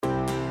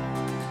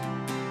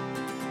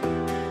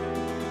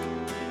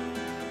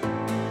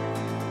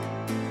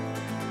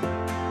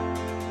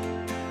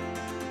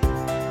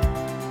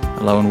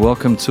Hello and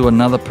welcome to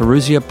another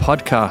Perusia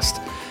podcast.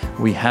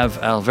 We have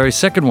our very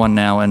second one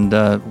now, and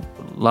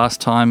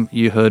last time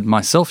you heard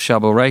myself,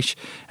 Shabo Reish,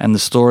 and the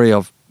story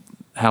of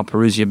how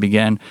Perusia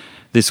began.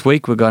 This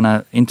week we're going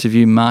to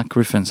interview Mark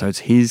Griffin, so it's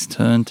his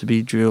turn to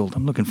be drilled.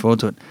 I'm looking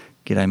forward to it.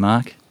 G'day,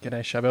 Mark.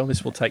 G'day, Shabelle.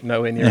 This will take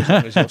nowhere near as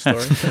long as your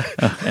story.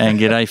 And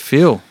g'day,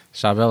 Phil.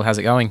 Charbel, how's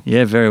it going?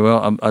 Yeah, very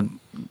well. I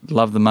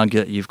love the mug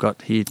that you've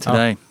got here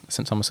today.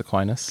 St. Thomas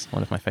Aquinas,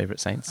 one of my favourite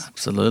saints.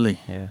 Absolutely.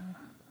 Yeah.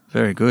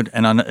 Very good.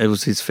 And I know it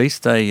was his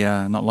feast day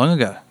not long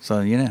ago.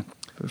 So, a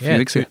few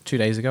weeks ago. 2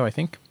 days ago, I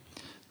think.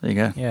 There you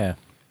go. Yeah.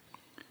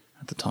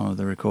 At the time of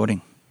the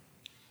recording.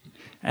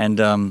 And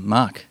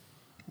Mark,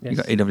 Yes. you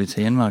got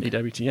EWTN mug.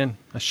 EWTN,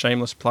 a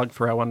shameless plug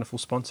for our wonderful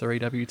sponsor,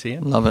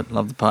 EWTN. Love it.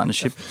 Love the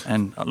partnership.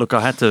 And look,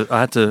 I had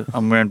to.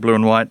 I'm wearing blue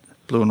and white.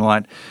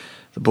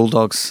 The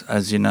Bulldogs,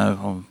 as you know,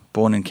 I'm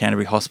born in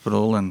Canterbury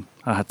Hospital, and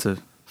I had to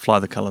fly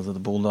the colours of the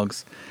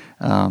Bulldogs.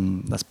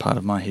 That's part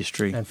of my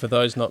history. And for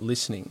those not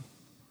listening,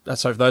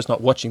 for those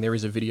not watching, there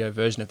is a video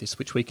version of this,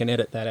 which we can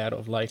edit that out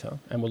of later,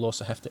 and we'll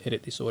also have to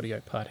edit this audio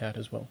part out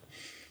as well.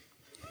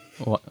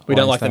 We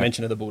don't like the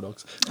mention of the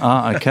Bulldogs.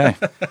 Ah, okay.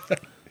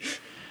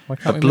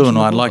 But blue and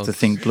white, I'd like to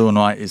think blue and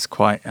white is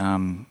quite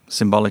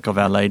symbolic of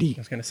Our Lady. I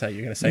was going to say,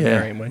 you're going to say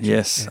Mariam, weren't you?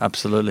 Yes,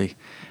 absolutely.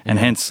 And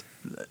hence,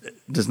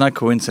 there's no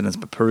coincidence,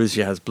 but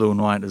Perusia has blue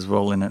and white as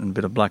well in it and a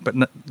bit of black. But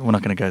no, we're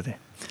not going to go there.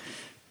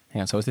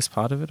 Hang on, so is this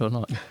part of it or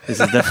not? This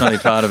is definitely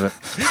part of it.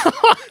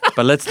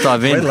 But let's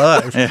dive in. We're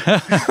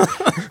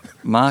live.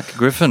 Mark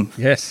Griffin.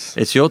 Yes.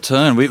 It's your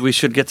turn. We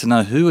should get to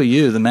know who are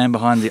you, the man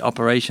behind the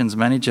operations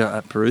manager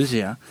at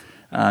Perusia.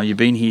 You've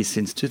been here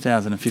since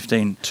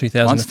 2015.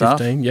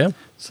 2015, yeah.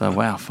 So,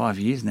 wow, 5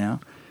 years now.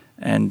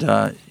 And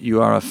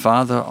you are a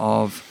father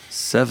of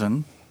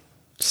 7.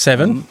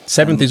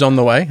 Seventh is on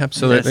the way,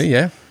 absolutely,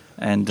 yes.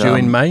 yeah. And due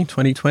in May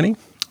 2020.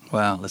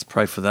 Wow, let's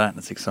pray for that.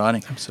 That's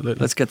exciting. Absolutely.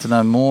 Let's get to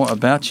know more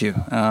about you.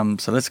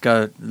 So let's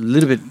go a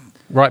little bit...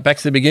 Right back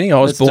to the beginning. I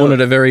was born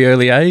at a very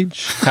early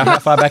age. How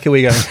far back are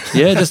we going?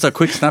 Yeah, just a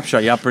quick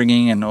snapshot, your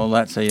upbringing and all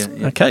that. So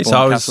you're okay, so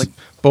I was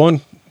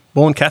Catholic.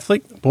 Born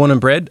Catholic, born and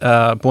bred,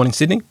 born in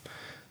Sydney,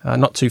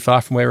 not too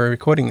far from where we're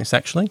recording this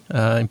actually,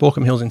 in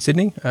Borkham Hills in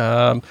Sydney.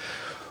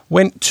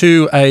 Went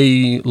to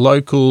a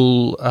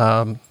local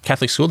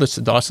Catholic school, that's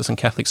the diocesan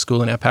Catholic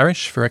school in our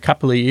parish, for a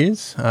couple of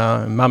years.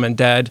 Mum and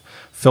Dad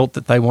felt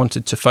that they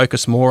wanted to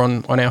focus more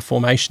on our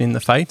formation in the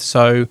faith,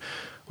 so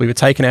we were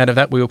taken out of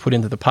that. We were put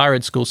into the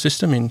Pyred school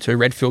system, into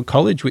Redfield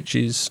College, which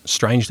is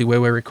strangely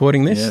where we're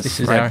recording this. Yes, this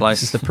is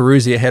the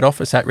Perusia head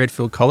office at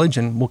Redfield College,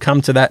 and we'll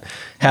come to that,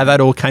 how that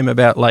all came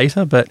about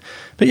later. But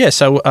yeah,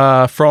 so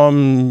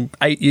from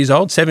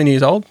 7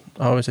 years old,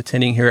 I was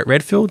attending here at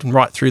Redfield and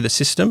right through the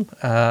system.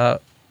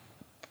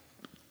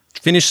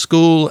 Finished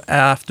school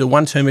after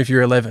one term of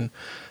year 11.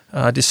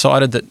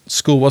 Decided that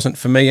school wasn't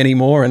for me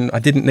anymore, and I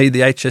didn't need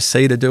the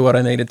HSC to do what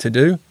I needed to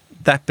do.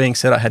 That being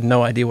said, I had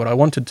no idea what I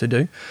wanted to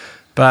do.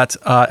 But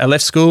I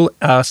left school,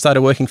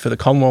 started working for the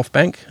Commonwealth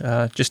Bank,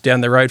 just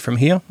down the road from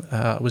here.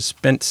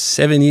 Spent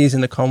 7 years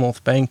in the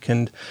Commonwealth Bank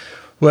and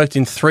worked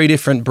in 3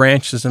 different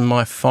branches, and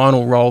my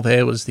final role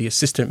there was the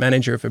assistant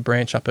manager of a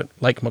branch up at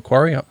Lake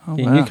Macquarie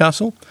in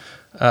Newcastle.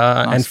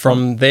 And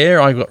from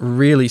there, I got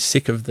really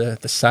sick of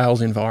the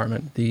sales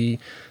environment, the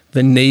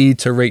need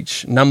to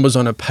reach numbers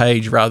on a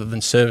page rather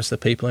than service the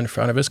people in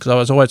front of us,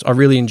 because I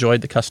really enjoyed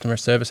the customer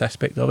service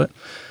aspect of it.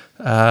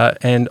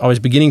 And I was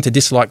beginning to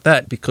dislike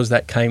that because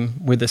that came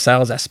with the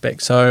sales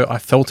aspect. So I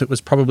felt it was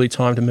probably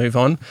time to move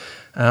on.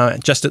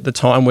 Just at the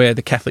time where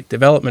the Catholic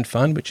Development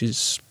Fund, which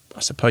is, I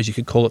suppose you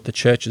could call it the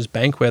church's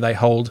bank, where they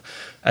hold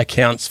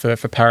accounts for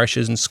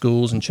parishes and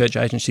schools and church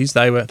agencies,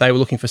 they were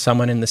looking for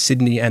someone in the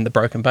Sydney and the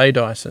Broken Bay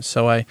diocese.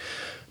 So I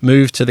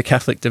moved to the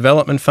Catholic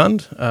Development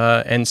Fund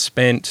and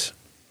spent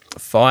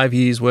 5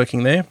 years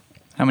working there.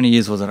 How many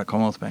years was it at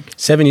Commonwealth Bank?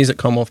 7 years at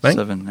Commonwealth Bank.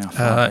 7 now.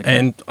 Okay.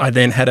 And I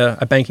then had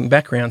a banking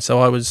background, so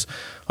I was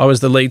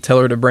the lead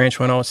teller at a branch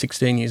when I was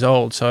 16 years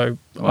old. So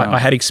I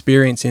had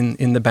experience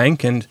in the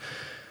bank, and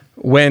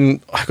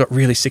when I got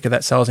really sick of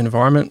that sales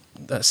environment,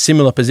 a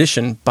similar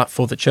position, but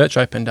for the church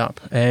opened up.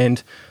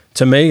 And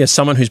to me, as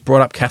someone who's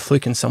brought up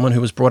Catholic and someone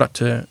who was brought up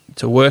to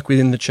work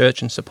within the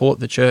church and support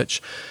the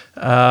church,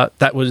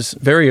 that was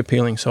very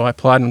appealing. So I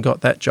applied and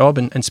got that job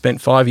and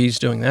spent 5 years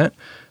doing that.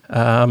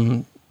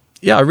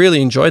 I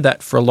really enjoyed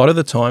that for a lot of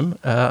the time.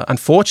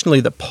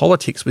 Unfortunately, the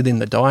politics within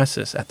the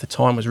diocese at the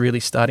time was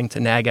really starting to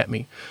nag at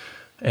me.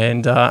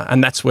 And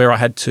that's where I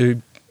had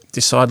to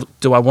decide,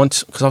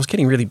 because I was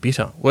getting really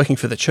bitter working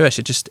for the church.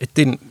 It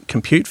didn't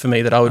compute for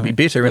me that I would be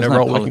bitter in a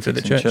role working for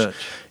the church.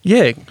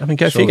 Yeah, I mean,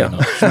 go figure.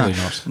 Surely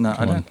not. No,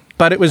 I don't.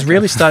 But it was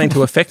really starting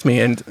to affect me,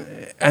 and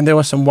there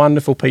were some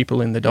wonderful people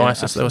in the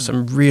diocese. There were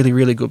some really,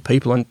 really good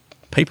people, and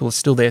people are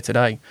still there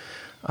today.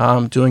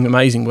 Doing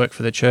amazing work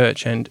for the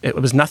church, and it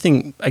was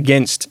nothing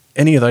against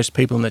any of those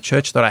people in the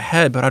church that I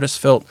had, but I just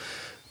felt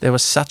there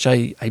was such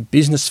a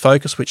business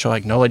focus, which I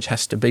acknowledge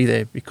has to be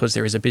there because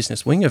there is a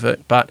business wing of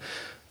it, but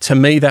to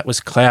me that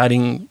was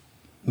clouding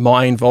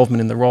my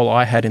involvement in the role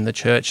I had in the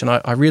church, and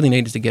I really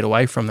needed to get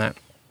away from that.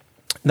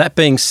 That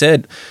being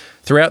said,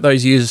 throughout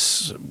those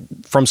years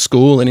from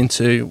school and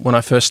into when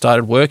I first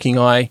started working,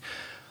 I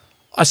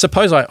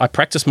suppose I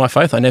practiced my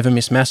faith. I never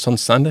missed Mass on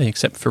Sunday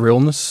except for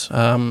illness,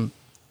 and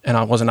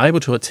I wasn't able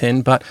to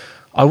attend, but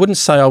I wouldn't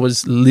say I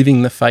was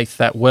living the faith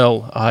that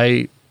well.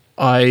 I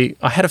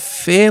had a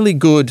fairly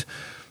good,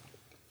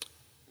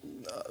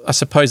 I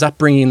suppose,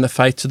 upbringing in the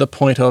faith to the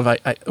point of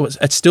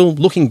it's still,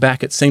 looking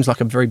back, it seems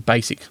like a very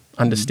basic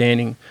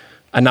understanding,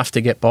 enough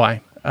to get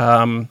by.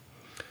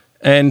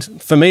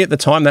 And for me at the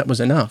time, that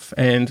was enough.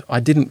 And I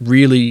didn't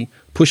really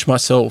push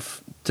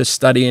myself to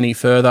study any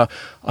further.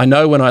 I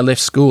know when I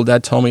left school,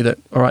 Dad told me that,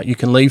 all right, you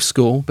can leave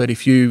school, but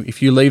if you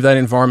leave that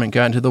environment,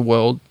 go into the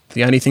world,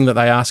 the only thing that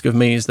they ask of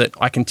me is that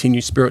I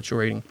continue spiritual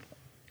reading,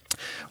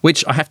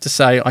 which I have to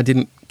say I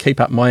didn't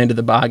keep up my end of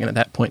the bargain at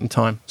that point in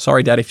time.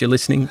 Sorry, Dad, if you're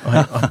listening.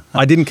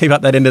 I didn't keep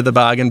up that end of the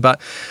bargain, but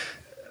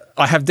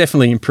I have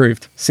definitely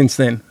improved since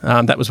then.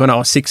 That was when I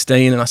was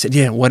 16, and I said,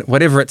 yeah,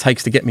 whatever it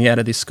takes to get me out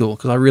of this school,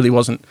 because I really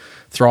wasn't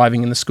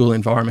thriving in the school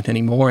environment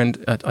anymore.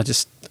 And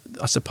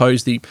I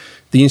suppose the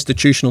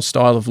institutional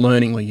style of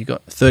learning, where you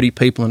got 30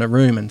 people in a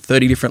room and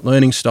 30 different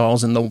learning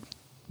styles and the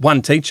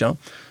one teacher,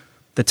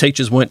 the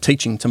teachers weren't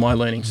teaching to my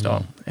learning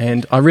style.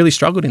 And I really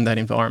struggled in that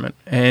environment.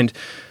 And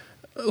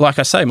like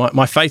I say,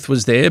 my faith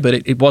was there, but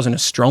it wasn't a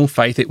strong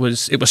faith. It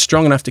was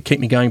strong enough to keep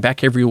me going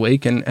back every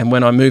week. And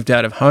when I moved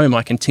out of home,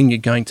 I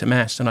continued going to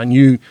Mass, and I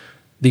knew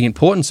the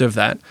importance of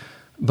that.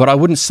 But I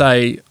wouldn't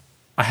say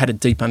I had a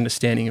deep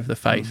understanding of the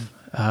faith.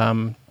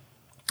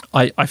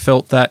 I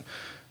felt that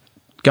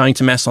going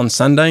to Mass on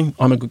Sunday,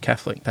 I'm a good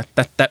Catholic.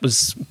 That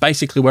was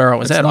basically where I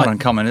was at. It's not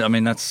uncommon. I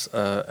mean, that's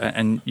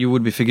and you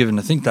would be forgiven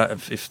to think that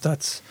if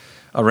that's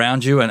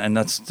around you, and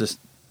that's just,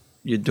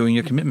 you're doing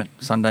your commitment,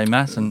 Sunday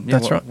Mass, and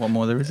that's right. What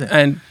more there is there?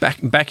 And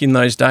back in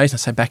those days, I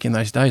say back in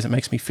those days, it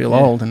makes me feel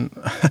old. And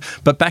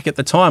but back at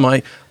the time,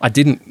 I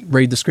didn't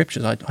read the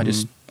scriptures. I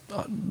just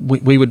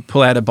we would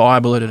pull out a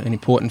Bible at an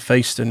important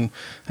feast and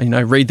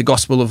read the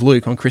Gospel of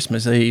Luke on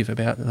Christmas Eve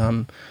about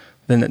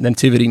the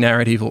nativity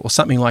narrative or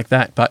something like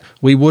that. But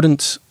we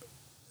wouldn't,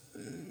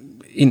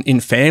 in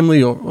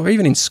family or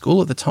even in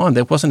school at the time,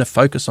 there wasn't a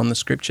focus on the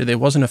scripture. There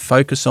wasn't a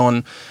focus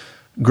on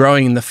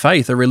growing in the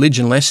faith. A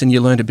religion lesson,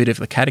 you learned a bit of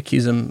the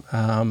catechism,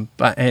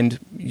 and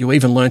you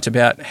even learnt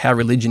about how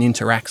religion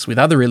interacts with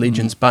other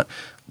religions, but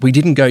we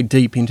didn't go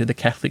deep into the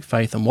Catholic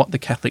faith and what the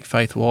Catholic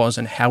faith was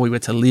and how we were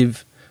to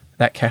live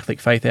that Catholic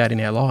faith out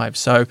in our lives.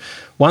 So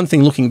one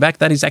thing looking back,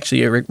 that is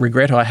actually a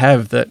regret I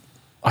have, that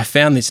I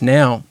found this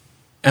now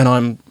and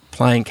I'm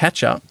playing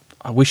catch up.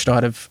 I wished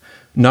I'd have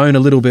known a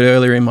little bit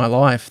earlier in my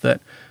life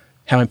that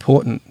how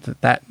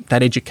important that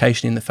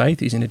education in the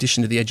faith is, in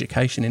addition to the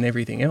education in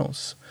everything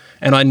else.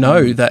 And I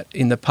know that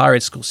in the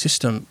Pared school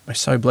system, we're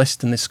so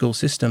blessed in this school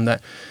system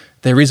that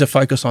there is a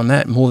focus on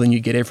that more than you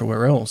get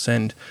everywhere else.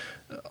 And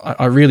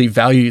I really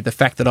value the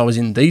fact that I was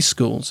in these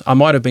schools. I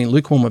might have been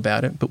lukewarm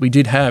about it, but we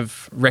did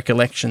have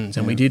recollections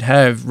and we did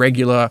have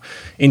regular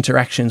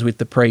interactions with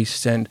the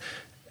priests, and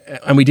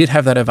we did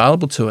have that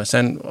available to us.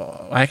 And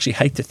I actually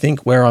hate to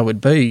think where I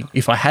would be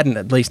if I hadn't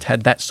at least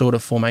had that sort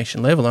of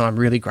formation level. And I'm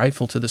really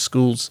grateful to the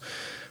schools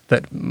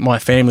that my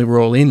family were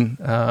all in.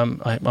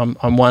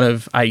 I'm one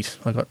of 8.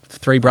 I've got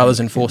 3 brothers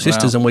and 4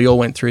 sisters, and we all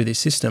went through this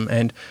system.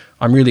 And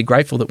I'm really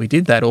grateful that we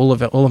did that. All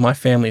of my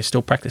family are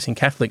still practicing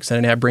Catholics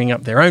and are now bringing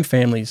up their own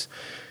families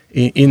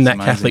in that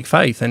Catholic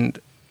faith.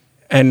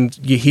 And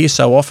you hear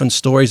so often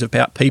stories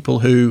about people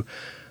who,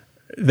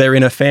 they're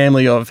in a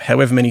family of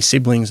however many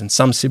siblings, and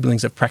some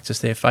siblings have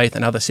practiced their faith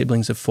and other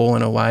siblings have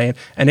fallen away.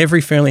 And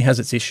every family has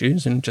its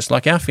issues, and just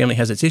like our family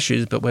has its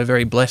issues, but we're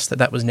very blessed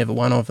that was never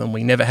one of them.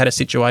 We never had a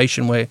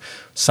situation where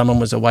someone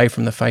was away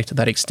from the faith to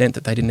that extent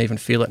that they didn't even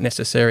feel it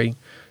necessary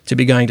to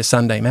be going to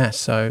Sunday Mass.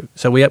 So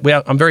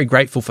I'm very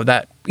grateful for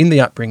that in the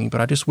upbringing,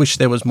 but I just wish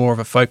there was more of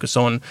a focus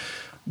on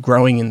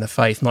growing in the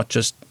faith, not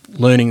just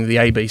learning the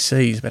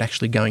ABCs, but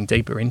actually going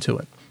deeper into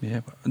it. Yeah.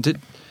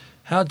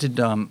 How did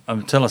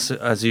tell us, so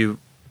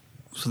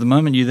the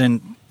moment you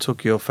then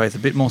took your faith a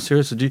bit more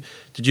serious, did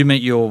you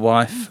meet your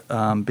wife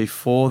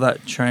before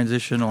that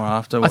transition or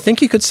after? I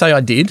think you could say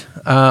I did.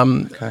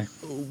 Okay.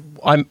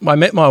 I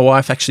met my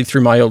wife actually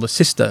through my older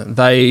sister.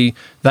 They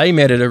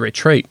met at a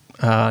retreat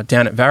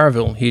down at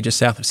Varraville, here just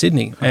south of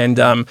Sydney,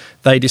 and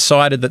they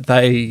decided that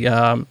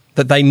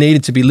they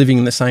needed to be living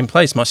in the same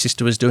place. My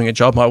sister was doing a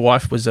job. My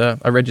wife was a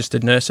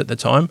registered nurse at the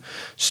time,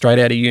 straight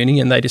out of uni,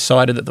 and they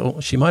decided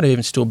that she might have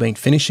even still been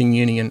finishing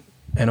uni and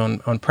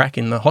on prac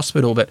in the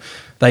hospital, but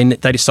they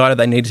decided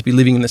they needed to be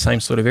living in the same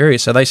sort of area.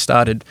 So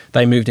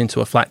they moved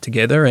into a flat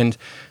together, and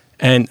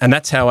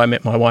that's how I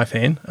met my wife,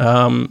 Anne.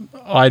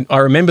 I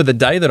remember the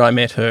day that I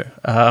met her.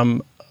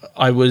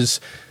 I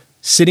was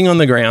sitting on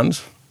the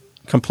ground,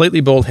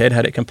 completely bald head,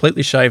 had it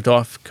completely shaved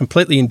off,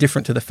 completely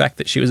indifferent to the fact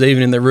that she was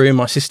even in the room.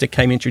 My sister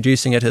came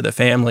introducing her to the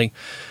family,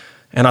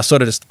 and I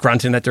sort of just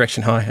grunted in that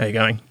direction, "Hi, how you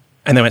going?"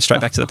 And then went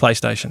straight back to the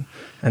PlayStation.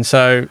 And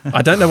so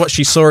I don't know what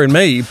she saw in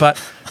me,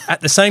 but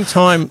at the same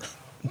time,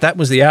 that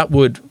was the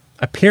outward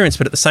appearance,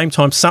 but at the same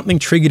time, something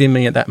triggered in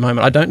me at that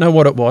moment. I don't know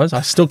what it was.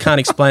 I still can't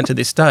explain to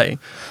this day.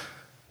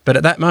 But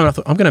at that moment, I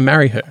thought, I'm going to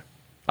marry her.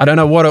 I don't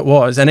know what it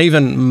was. And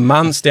even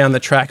months down the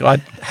track, I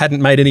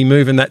hadn't made any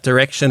move in that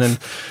direction.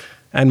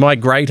 And my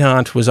great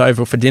aunt was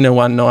over for dinner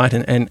one night,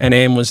 and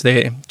Anne was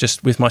there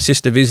just with my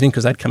sister visiting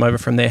because they'd come over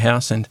from their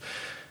house. And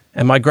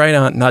my great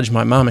aunt nudged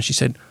my mum and she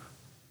said,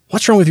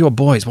 "What's wrong with your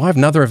boys? Why have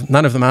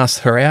none of them asked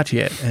her out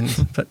yet?"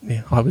 But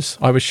yeah, I was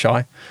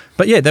shy.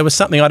 But yeah, there was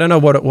something, I don't know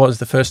what it was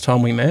the first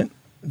time we met,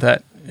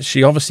 that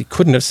she obviously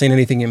couldn't have seen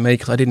anything in me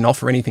because I didn't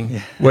offer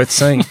anything worth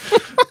seeing.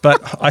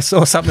 But I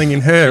saw something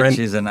in her, and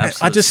she's an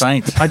absolute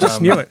saint. I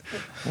just knew it.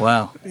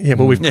 Wow. Yeah,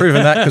 well, we've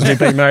proven that because we've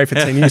been married for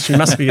 10 years. She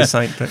must be a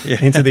saint, but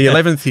into the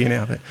 11th year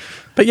now.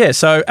 But yeah,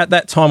 so at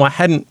that time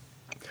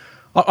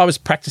I was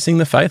practicing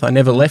the faith. I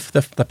never left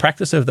the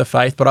practice of the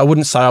faith, but I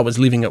wouldn't say I was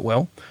living it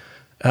well.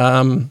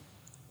 I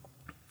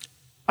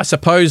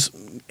suppose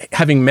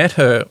having met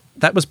her,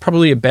 that was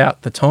probably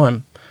about the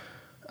time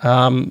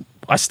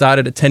I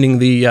started attending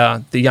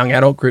the young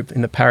adult group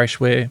in the parish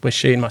where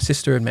she and my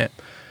sister had met.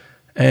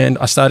 And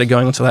I started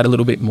going into that a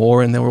little bit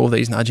more, and there were all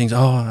these nudgings,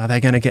 are they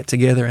going to get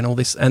together and all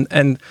this?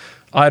 And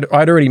I'd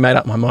already made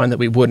up my mind that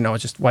we would, and I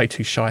was just way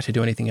too shy to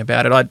do anything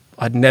about it.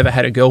 I'd never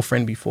had a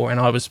girlfriend before, and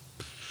I was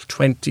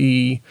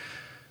 23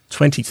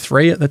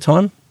 at the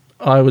time.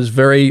 I was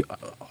very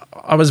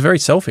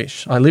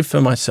selfish. I lived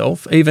for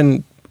myself.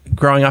 Even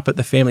growing up at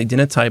the family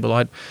dinner table,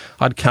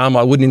 I'd come,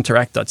 I wouldn't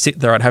interact. I'd sit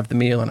there, I'd have the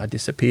meal, and I'd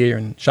disappear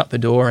and shut the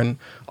door, and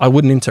I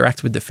wouldn't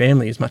interact with the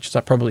family as much as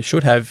I probably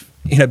should have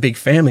in a big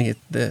family.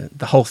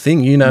 The whole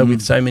thing,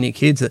 with so many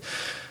kids,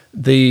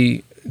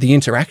 the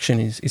interaction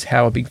is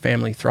how a big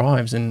family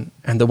thrives, and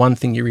the one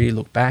thing you really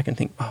look back and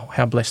think, oh,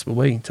 how blessed were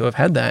we to have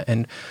had that.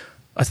 And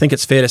I think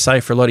it's fair to say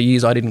for a lot of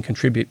years I didn't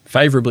contribute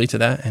favourably to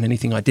that, and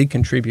anything I did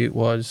contribute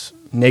was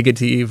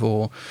negative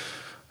or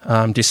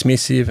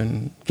dismissive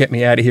and get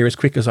me out of here as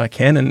quick as I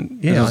can.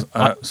 And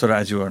sort of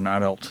as you were an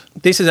adult.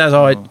 This is as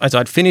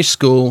I'd finished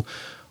school.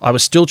 I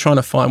was still trying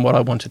to find what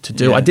I wanted to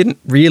do. Yeah. I didn't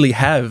really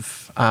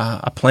have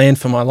a plan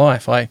for my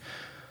life. I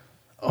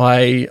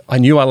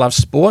knew I loved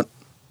sport.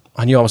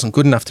 I knew I wasn't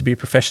good enough to be a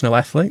professional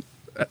athlete.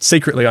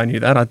 Secretly, I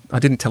knew that. I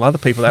didn't tell other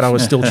people that. I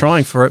was still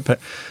trying for it.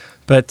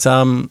 But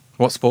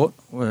what sport?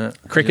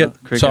 Cricket,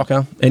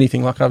 soccer,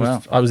 anything like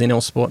that. I was in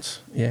all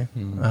sports. Yeah.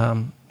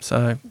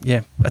 So,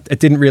 yeah, it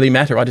didn't really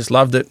matter. I just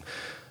loved it.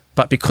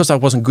 But because I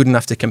wasn't good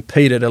enough to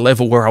compete at a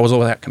level where I was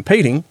all out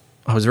competing,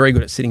 I was very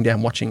good at sitting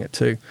down watching it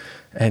too.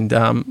 And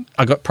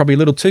I got probably a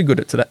little too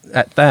good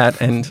at that.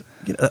 And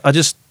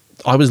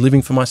I was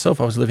living for myself.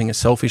 I was living a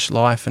selfish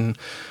life. And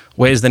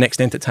where's the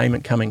next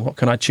entertainment coming? What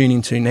can I tune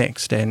into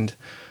next? And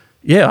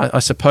yeah, I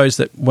suppose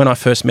that when I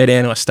first met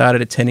Anne, I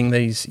started attending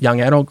these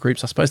young adult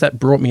groups. I suppose that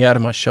brought me out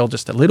of my shell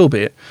just a little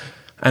bit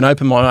and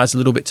opened my eyes a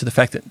little bit to the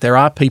fact that there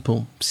are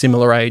people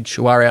similar age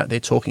who are out there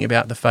talking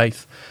about the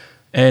faith.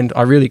 And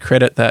I really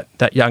credit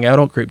that young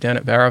adult group down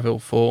at Barraville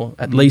for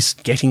at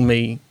least getting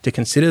me to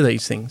consider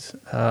these things,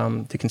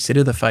 to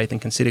consider the faith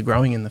and consider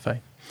growing in the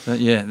faith.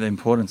 The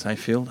importance, I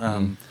feel.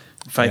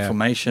 Faith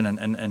formation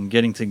and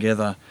getting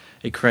together,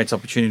 it creates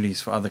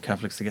opportunities for other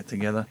Catholics to get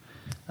together.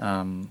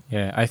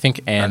 I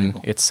think Anne,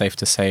 it's safe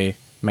to say,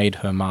 made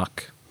her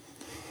mark.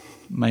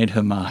 Well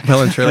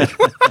and truly.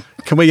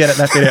 Can we get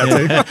that bit out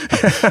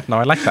too? No,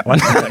 I like that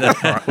one. All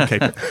right, we'll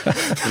keep it.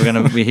 We're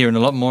going to be hearing a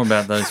lot more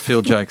about those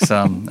field jokes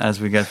as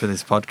we go through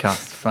this podcast.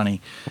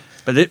 Funny.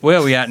 But where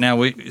are we at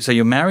now? So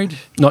you're married?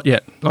 Not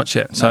yet.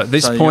 So at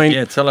this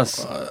point... tell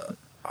us.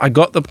 I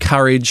got the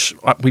courage.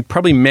 We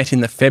probably met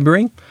in the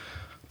February.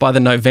 By the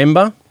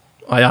November,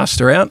 I asked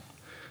her out,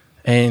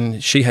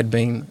 and she had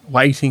been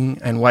waiting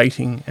and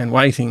waiting and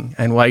waiting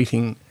and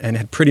waiting and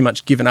had pretty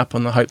much given up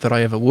on the hope that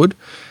I ever would.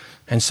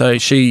 And so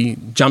she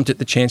jumped at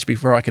the chance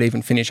before I could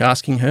even finish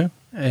asking her.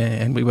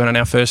 And we went on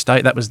our first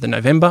date. That was the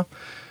November.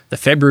 The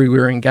February we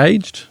were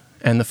engaged,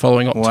 and the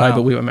following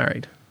October we were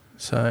married.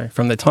 So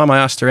from the time I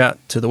asked her out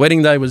to the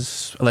wedding day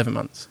was 11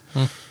 months.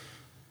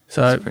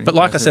 So, but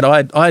like I said,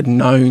 I had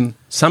known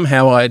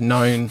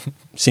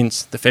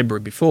since the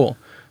February before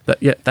that,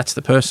 that's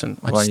the person.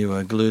 While you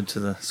were glued to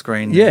the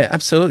screen. Yeah,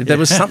 absolutely. There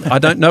was something, I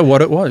don't know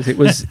what it was. It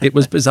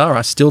was bizarre.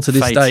 I still to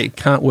this day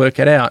can't work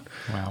it out.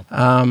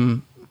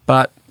 Wow.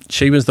 But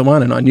she was the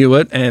one, and I knew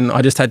it, and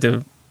I just had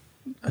to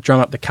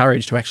drum up the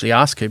courage to actually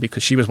ask her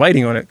because she was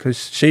waiting on it,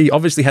 because she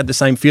obviously had the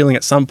same feeling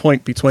at some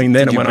point between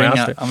then and when I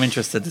asked her. I'm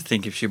interested to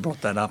think if she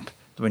brought that up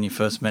when you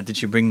first met. Did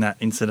she bring that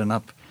incident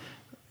up?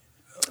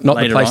 Not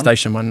the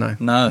PlayStation one, no.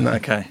 No,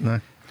 okay. No.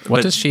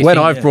 What does she when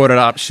think? I've brought it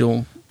up,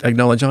 she'll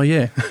acknowledge, oh,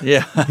 yeah.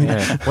 Yeah.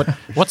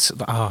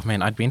 Oh,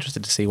 man, I'd be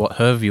interested to see what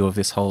her view of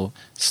this whole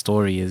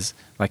story is.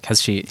 Like,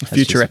 has she...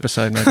 Future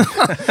episode, maybe.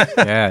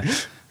 Yeah.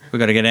 We've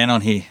got to get Anne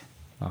on here.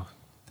 Oh,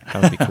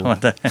 that would be cool.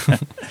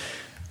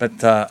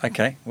 But,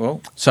 okay,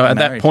 well... So at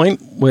that point,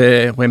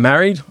 we're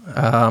married.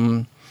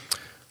 Anne's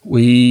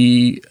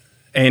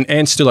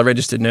still a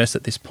registered nurse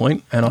at this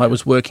point, and I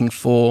was working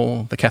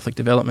for the Catholic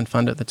Development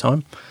Fund at the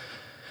time.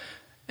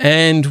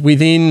 And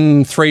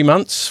within 3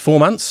 months, 4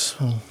 months,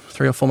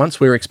 3 or 4 months,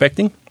 we were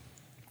expecting.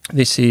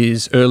 This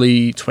is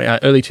early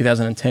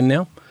 2010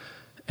 now.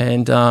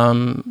 and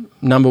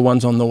number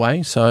one's on the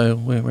way. So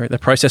we're at the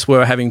process where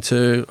we're having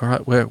to, all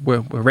right,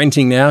 we're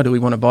renting now. Do we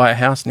want to buy a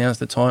house? Now's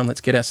the time.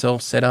 Let's get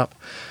ourselves set up,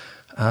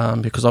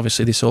 because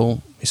obviously this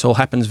all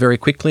happens very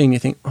quickly, and you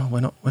think, oh,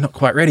 we're not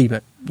quite ready,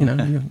 but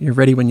you're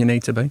ready when you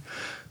need to be.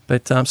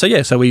 But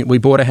so we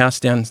bought a house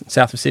down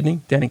south of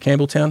Sydney, down in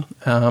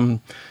Campbelltown,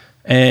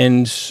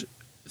 and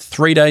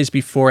 3 days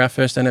before our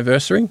first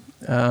anniversary,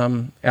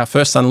 our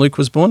first son Luke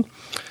was born.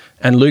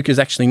 And Luke is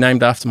actually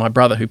named after my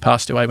brother, who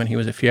passed away when he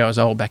was a few hours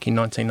old back in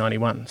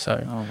 1991.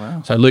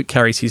 So Luke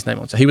carries his name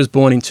on. So he was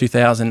born in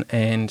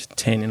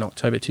 2010, in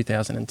October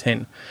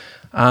 2010.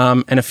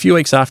 And a few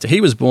weeks after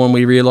he was born,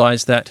 we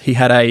realised that he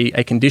had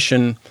a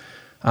condition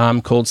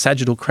called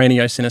sagittal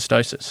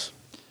craniosynostosis.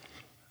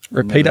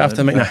 Repeat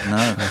after me. No,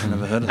 I've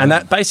never heard of that. And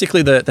that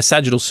basically the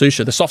sagittal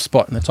suture, the soft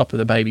spot in the top of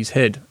the baby's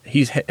head,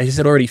 his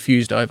had already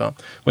fused over.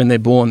 When they're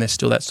born, there's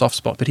still that soft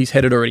spot, but his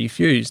head had already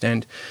fused,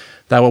 and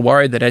they were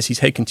worried that as his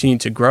head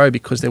continued to grow,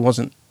 because there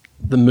wasn't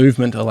the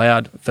movement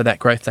allowed for that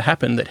growth to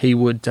happen, that he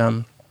would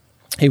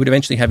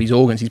eventually have his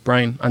organs, his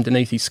brain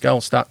underneath his skull,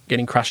 start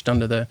getting crushed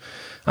under the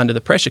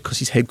pressure, because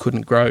his head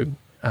couldn't grow.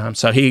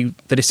 So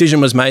the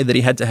decision was made that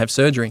he had to have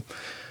surgery,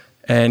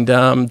 and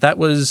that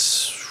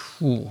was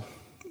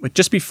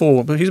just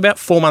before. He was about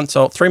 3 months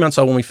old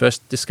when we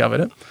first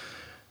discovered it,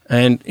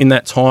 and in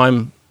that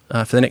time,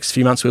 for the next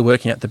few months, we were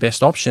working out the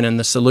best option, and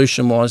the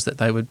solution was that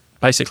they would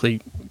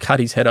basically cut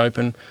his head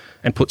open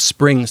and put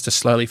springs to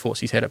slowly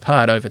force his head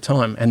apart over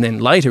time. And then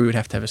later we would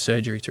have to have a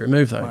surgery to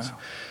remove those. Wow.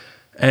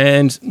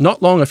 And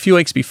not long, a few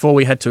weeks before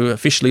we had to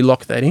officially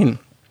lock that in,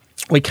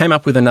 we came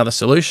up with another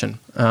solution.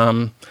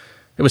 It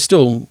was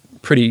still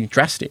pretty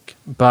drastic,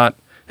 but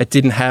it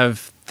didn't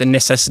have the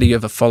necessity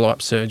of a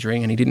follow-up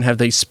surgery, and he didn't have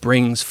these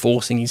springs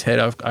forcing his head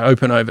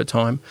open over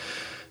time.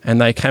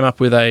 And they came up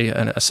with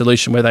a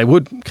solution where they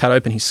would cut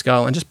open his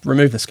skull and just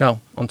remove the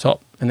skull on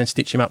top, and then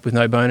stitch him up with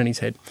no bone in his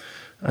head.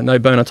 No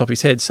bone on top of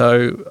his head.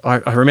 So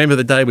I remember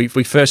the day we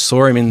first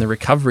saw him in the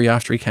recovery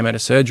after he came out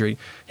of surgery.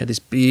 He had this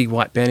big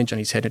white bandage on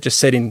his head. It just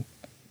said in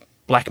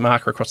black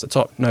marker across the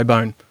top, no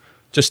bone,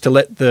 just to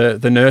let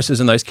the nurses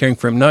and those caring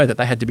for him know that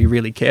they had to be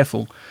really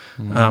careful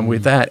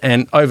with that.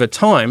 And over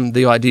time,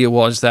 the idea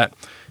was that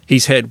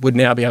his head would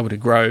now be able to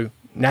grow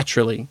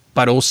naturally,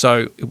 but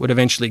also it would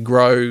eventually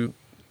grow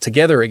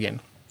together again,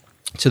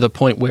 to the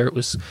point where it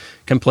was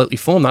completely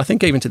formed. I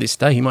think even to this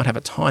day, he might have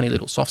a tiny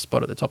little soft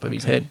spot at the top of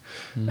his head.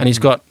 And he's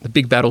got the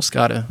big battle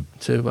scar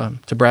to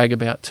brag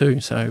about too.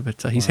 So,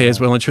 but his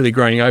hair's well and truly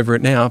growing over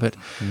it now. But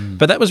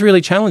that was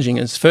really challenging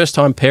as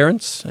first-time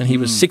parents, and he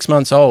was 6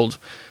 months old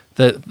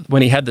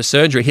when he had the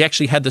surgery. He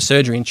actually had the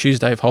surgery on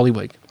Tuesday of Holy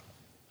Week.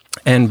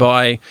 And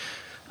by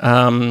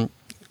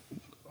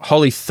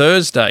Holy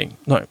Thursday,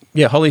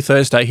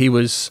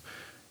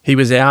 he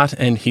was out,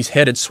 and his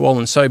head had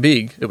swollen so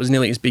big, it was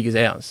nearly as big as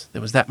ours.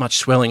 There was that much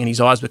swelling, and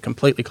his eyes were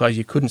completely closed.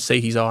 You couldn't see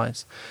his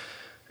eyes.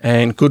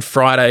 And Good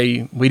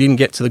Friday, we didn't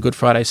get to the Good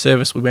Friday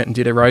service. We went and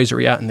did a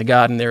rosary out in the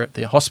garden there at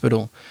the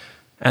hospital.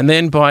 And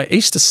then by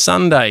Easter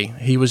Sunday,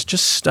 he was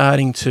just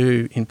starting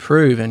to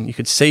improve, and you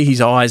could see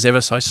his eyes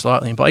ever so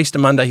slightly. And by Easter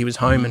Monday, he was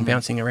home and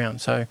bouncing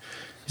around. So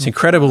it's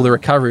incredible, the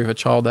recovery of a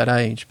child that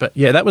age. But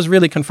yeah, that was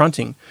really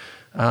confronting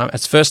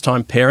as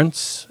first-time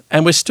parents.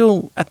 And we're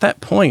still at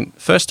that point,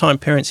 first-time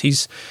parents.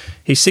 He's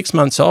 6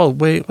 months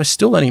old. We're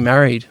still only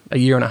married a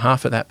year and a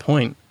half at that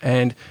point,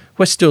 and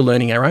we're still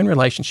learning our own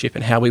relationship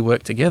and how we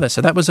work together.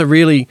 So that was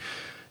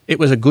it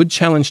was a good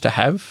challenge to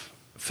have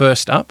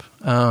first up,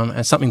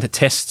 and something that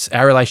tests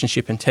our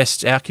relationship and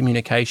tests our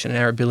communication and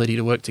our ability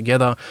to work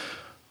together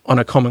on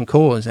a common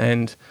cause.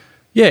 And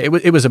yeah,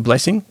 it was a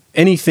blessing.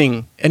 Any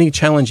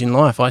challenge in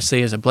life I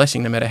see as a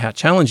blessing, no matter how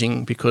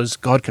challenging, because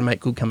God can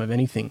make good come of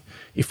anything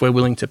if we're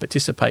willing to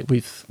participate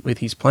with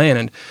his plan.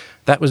 And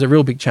that was a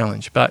real big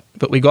challenge. But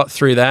we got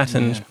through that,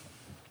 and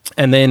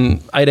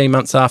then 18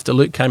 months after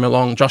Luke came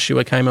along,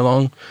 Joshua came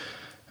along.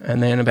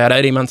 And then about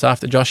 18 months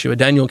after Joshua,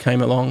 Daniel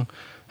came along,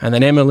 and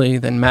then Emily,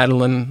 then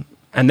Madeline.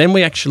 And then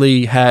we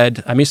actually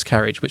had a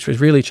miscarriage, which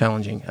was really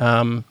challenging.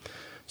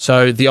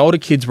 So the older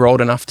kids were old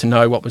enough to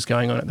know what was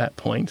going on at that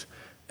point.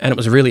 And it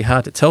was really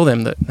hard to tell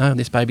them that, no,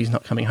 this baby's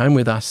not coming home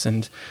with us,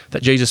 and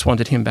that Jesus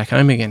wanted him back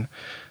home again.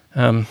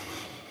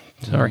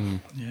 Sorry.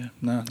 Yeah.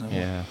 No.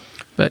 Yeah.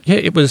 But yeah,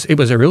 it was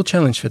a real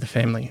challenge for the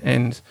family.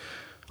 And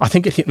I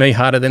think it hit me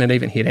harder than it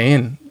even hit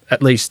Anne,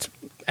 at least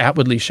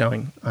outwardly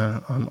showing. I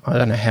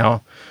don't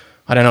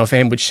know if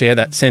Anne would share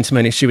that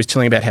sentiment if she was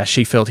telling about how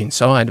she felt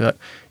inside, but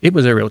it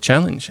was a real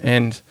challenge.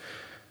 And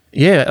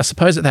yeah, I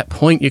suppose at that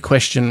point you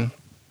question,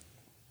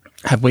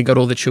 have we got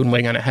all the children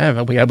we're going to have?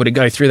 Are we able to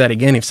go through that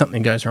again if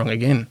something goes wrong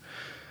again?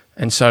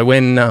 And so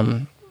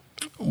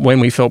when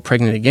we felt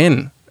pregnant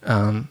again,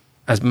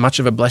 as much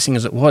of a blessing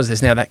as it was,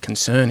 there's now that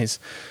concern, is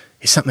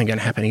something going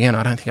to happen again?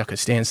 I don't think I could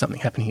stand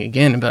something happening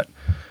again. But,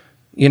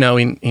 you know,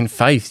 in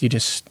faith,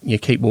 you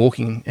keep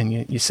walking and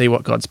you see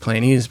what God's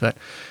plan is. But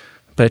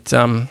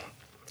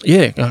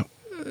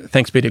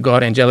thanks be to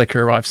God, Angelica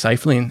arrived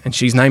safely, and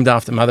she's named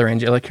after Mother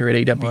Angelica at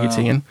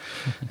EWTN.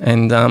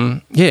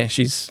 Wow. And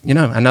she's,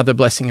 another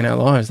blessing in our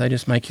lives. They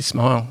just make you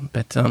smile.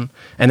 But and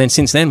then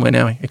since then, we're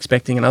now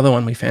expecting another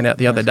one. We found out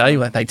the other day.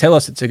 They tell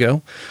us it's a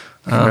girl.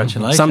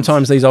 Congratulations.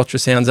 Sometimes these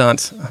ultrasounds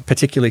aren't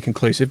particularly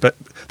conclusive, but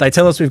they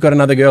tell us we've got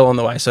another girl on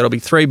the way. So it'll be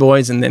 3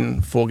 boys and then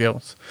 4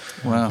 girls.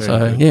 Wow.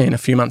 So, in a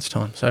few months'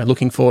 time. So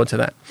looking forward to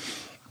that.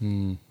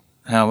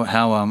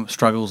 How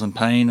struggles and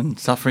pain and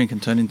suffering can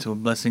turn into a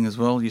blessing as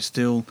well. You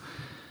still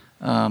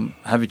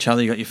have each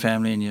other. You got your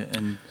family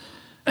and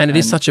it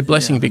is such a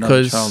blessing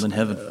because child in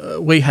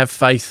heaven. We have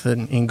faith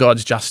in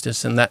God's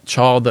justice, and that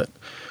child that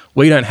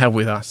we don't have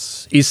with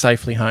us is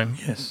safely home.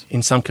 Yes.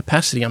 In some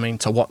capacity. I mean,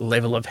 to what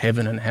level of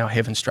heaven and how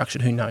heaven's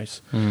structured, who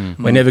knows?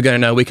 We're never going to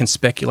know. We can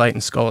speculate,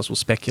 and scholars will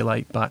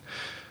speculate, but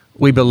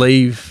we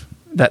believe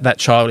that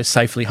child is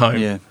safely home.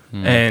 Yeah.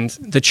 And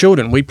the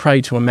children, we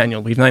pray to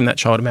Emmanuel. We've named that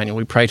child Emmanuel.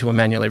 We pray to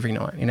Emmanuel every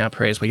night in our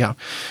prayers.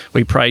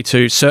 We pray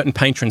to certain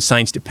patron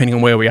saints depending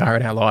on where we are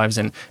in our lives.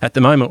 And at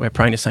the moment, we're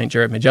praying to St.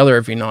 Jared Magella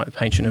every night, the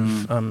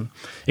patron of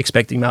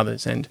expecting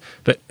mothers.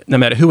 But no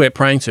matter who we're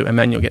praying to,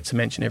 Emmanuel gets a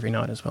mention every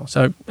night as well.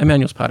 So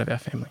Emmanuel's part of our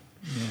family.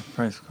 Yeah,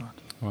 praise God.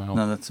 Wow.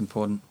 No, that's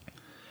important.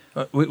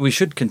 We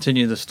should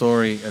continue the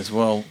story as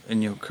well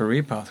in your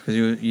career path, because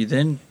you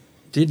then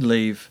did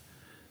leave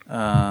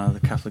the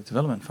Catholic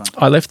Development Fund.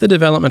 I left the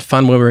Development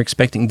Fund where we were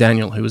expecting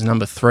Daniel, who was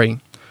number 3.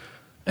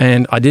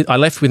 And I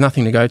left with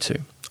nothing to go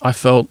to. I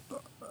felt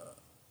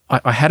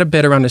I had a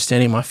better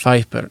understanding of my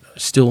faith, but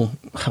still,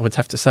 I would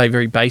have to say,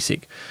 very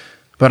basic.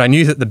 But I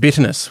knew that the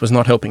bitterness was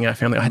not helping our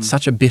family. I had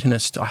such a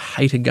bitterness. I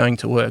hated going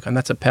to work. And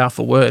that's a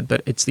powerful word,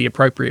 but it's the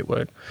appropriate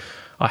word.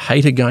 I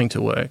hated going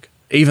to work,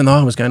 even though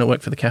I was going to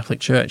work for the Catholic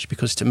Church,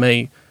 because to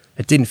me,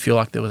 it didn't feel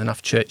like there was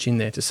enough church in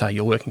there to say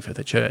you're working for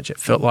the church. It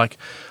felt like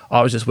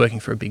I was just working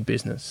for a big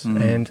business.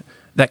 And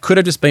that could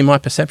have just been my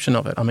perception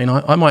of it. I mean,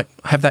 I might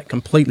have that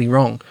completely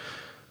wrong.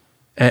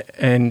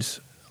 And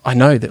I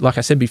know that, like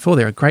I said before,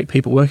 there are great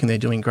people working there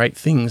doing great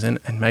things.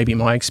 And maybe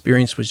my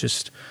experience was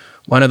just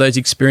one of those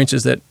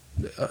experiences that,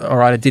 all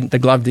right, the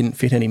glove didn't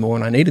fit anymore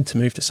and I needed to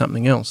move to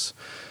something else.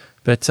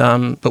 But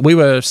we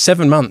were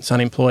 7 months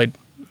unemployed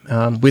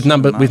with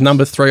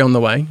number 3 on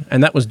the way.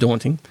 And that was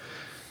daunting.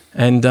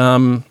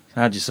 And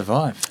how'd you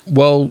survive?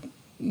 Well,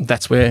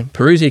 that's where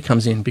Perusia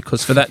comes in,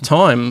 because for that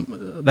time,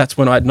 that's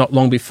when not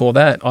long before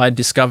that, I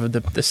discovered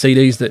the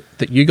CDs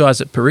that you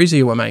guys at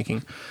Perusia were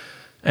making,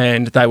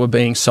 and they were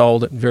being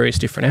sold at various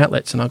different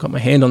outlets, and I got my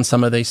hand on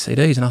some of these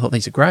CDs, and I thought,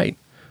 these are great.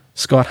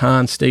 Scott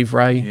Hahn, Steve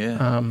Ray,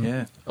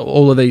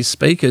 all of these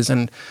speakers,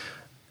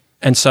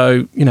 and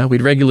so,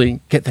 we'd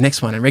regularly get the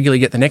next one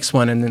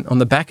and then on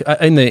the back,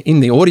 in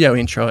the audio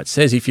intro, it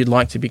says if you'd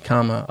like to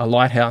become a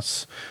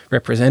Lighthouse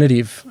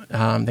representative,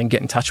 then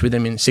get in touch with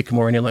them in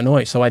Sycamore in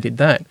Illinois. So I did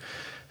that.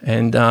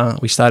 And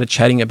we started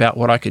chatting about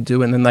what I could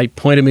do. And then they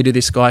pointed me to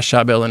this guy,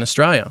 Charbel, in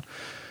Australia.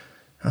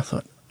 I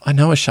thought, I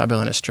know a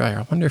Charbel in Australia.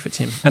 I wonder if it's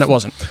him. And it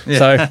wasn't.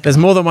 So there's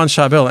more than one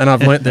Charbel. And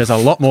I've learnt there's a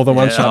lot more than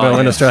one Charbel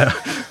in Australia.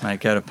 Mate,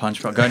 go to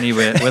Punch Bowl. Go near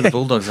where the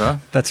Bulldogs are.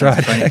 That's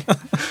right.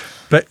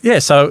 But yeah,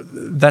 so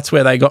that's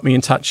where they got me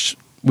in touch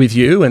with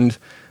you, and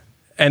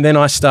then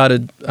I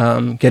started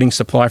getting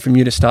supply from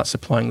you to start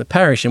supplying the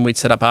parish, and we'd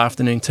set up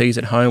afternoon teas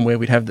at home where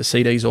we'd have the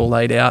CDs all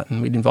laid out,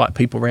 and we'd invite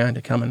people around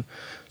to come and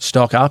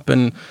stock up,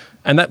 and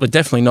that was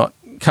definitely not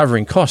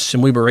covering costs,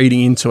 and we were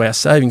eating into our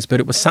savings, but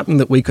it was something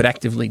that we could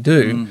actively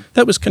do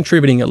that was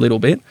contributing a little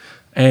bit,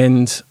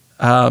 and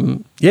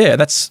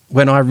that's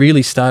when I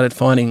really started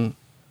finding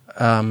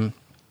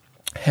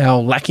how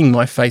lacking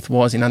my faith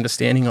was in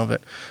understanding of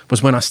it,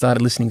 was when I started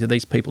listening to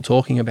these people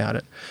talking about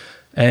it.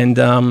 And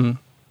and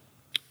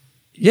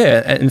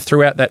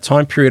throughout that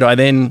time period, I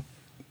then,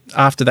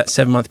 after that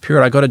 7-month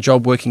period, I got a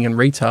job working in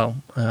retail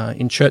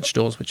in Church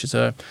Stores, which is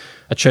a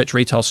church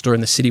retail store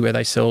in the city where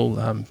they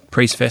sell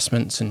priest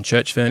vestments and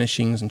church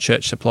furnishings and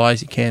church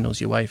supplies, your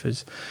candles, your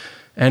wafers.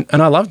 And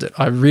I loved it.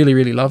 I really,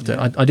 really loved it.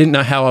 I didn't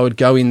know how I would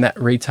go in that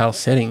retail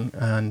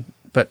setting,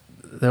 but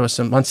there was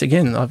once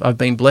again, I've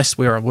been blessed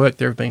where I work.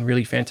 There have been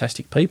really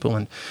fantastic people,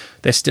 and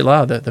there still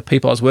are. The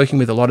people I was working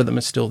with, a lot of them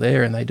are still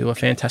there, and they do a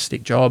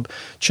fantastic job.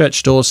 Church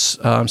Stores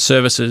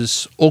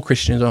services all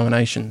Christian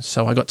denominations.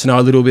 So I got to know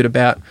a little bit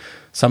about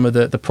some of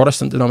the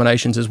Protestant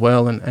denominations as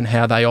well, and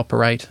how they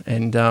operate.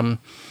 And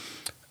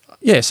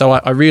so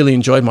I really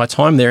enjoyed my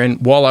time there.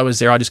 And while I was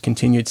there, I just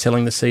continued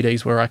selling the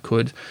CDs where I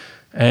could.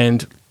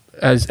 And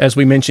as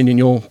we mentioned in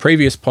your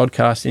previous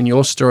podcast, in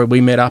your story,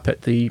 we met up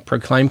at the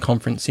Proclaim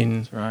conference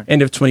in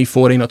end of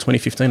 2014 or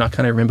 2015. I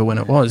can't even remember when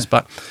it was,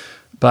 but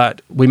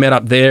we met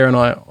up there, and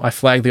I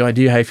flagged the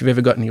idea, hey, if you've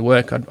ever got any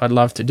work, I'd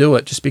love to do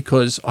it, just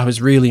because I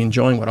was really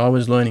enjoying what I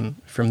was learning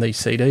from these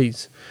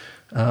CDs.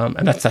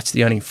 And that's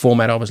the only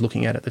format I was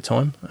looking at the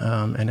time,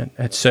 and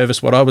it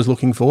serviced what I was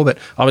looking for, but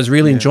I was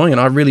really enjoying it.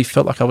 I really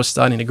felt like I was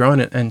starting to grow in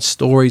it, and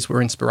stories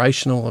were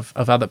inspirational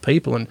of other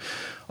people, and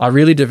I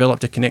really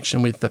developed a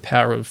connection with the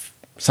power of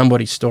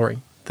somebody's story,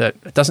 that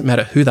it doesn't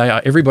matter who they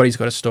are, everybody's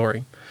got a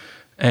story,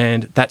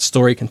 and that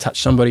story can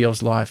touch somebody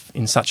else's life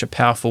in such a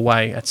powerful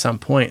way at some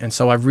point. And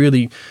so I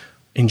really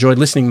enjoyed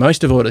listening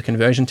most of all to the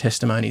conversion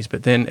testimonies,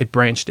 but then it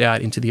branched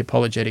out into the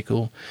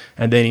apologetical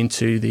and then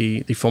into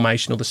the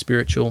formational, the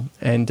spiritual.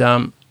 And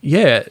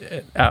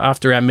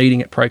after our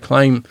meeting at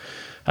Proclaim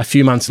a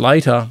few months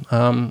later,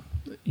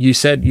 you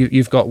said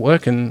you've got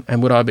work and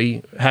would I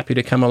be happy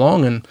to come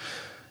along?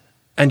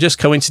 And just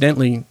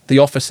coincidentally, the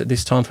office at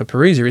this time for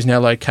Perusia is now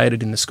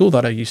located in the school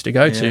that I used to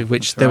go to,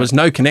 which there was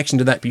no connection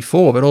to that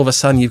before, but all of a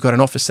sudden you've got an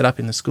office set up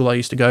in the school I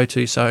used to go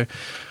to. So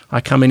I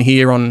come in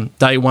here on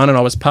day one, and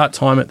I was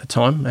part-time at the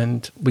time,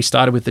 and we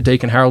started with the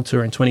Deacon Harold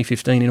Tour in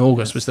 2015 in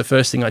August. Was the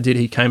first thing I did.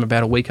 He came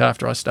about a week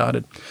after I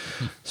started.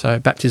 So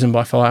baptism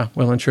by fire,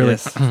 well and truly.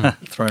 Yes,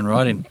 thrown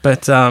right in.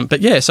 But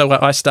yeah, so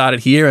I started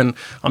here, and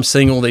I'm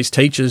seeing all these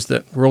teachers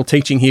that were all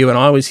teaching here when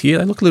I was here.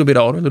 They look a little bit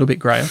older, a little bit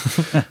greyer.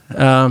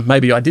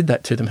 Maybe I did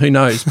that to them, who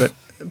knows,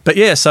 But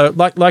yeah, so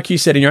like you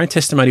said in your own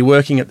testimony,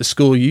 working at the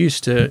school you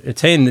used to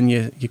attend, and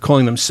you're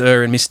calling them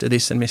sir and Mr.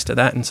 this and Mr.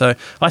 that, and so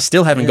I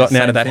still haven't gotten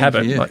out of that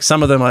habit. Like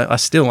some of them, I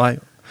still,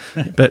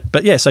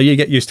 but yeah, so you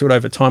get used to it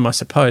over time, I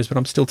suppose. But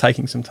I'm still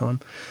taking some time.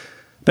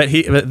 But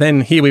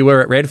then here we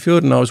were at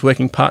Redfield, and I was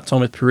working part-time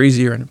with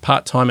Perusia and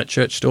part-time at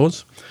Church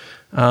Stores,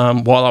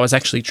 while I was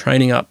actually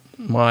training up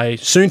my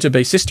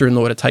soon-to-be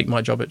sister-in-law to take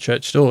my job at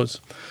Church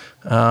Stores.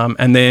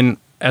 And then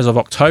as of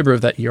October of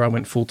that year, I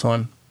went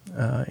full-time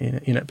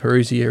in at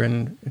Perusia,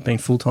 and been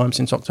full-time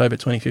since October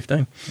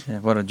 2015. Yeah,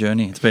 what a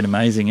journey. It's been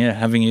amazing,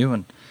 having you.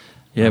 And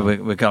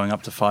we're going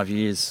up to 5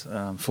 years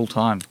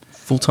full-time.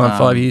 Full-time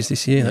 5 years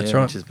this year, that's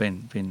right. Which has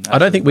been I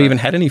don't think we even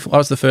had any. I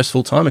was the first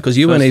full-timer, because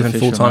you weren't even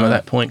full-time at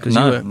that point, because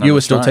you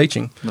were still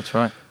teaching. That's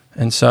right.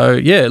 And so,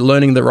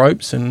 learning the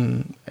ropes,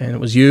 and it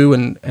was you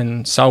and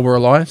Salwa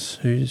Elias,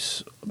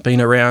 who's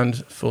been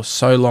around for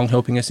so long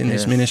helping us in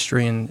this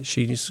ministry, and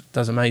she just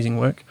does amazing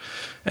work.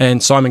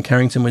 And Simon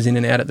Carrington was in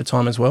and out at the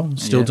time as well,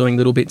 still doing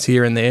little bits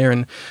here and there,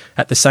 and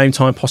at the same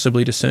time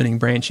possibly discerning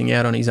branching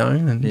out on his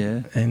own.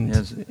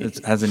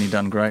 Hasn't he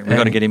done great? We've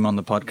got to get him on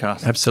the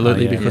podcast.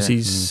 Absolutely, because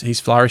he's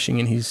flourishing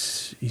in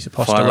his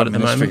apostolate at the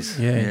moment.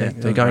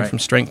 They're going from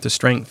strength to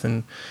strength,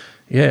 and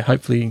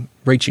hopefully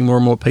reaching more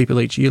and more people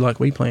each year like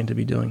we plan to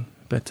be doing.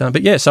 But so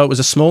it was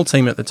a small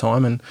team at the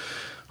time, and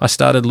I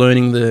started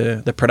learning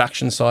the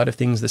production side of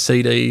things, the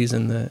CDs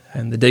and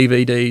the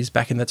DVDs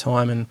back in the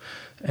time,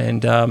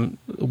 and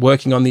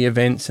working on the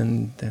events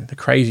and the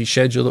crazy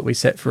schedule that we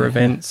set for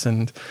events.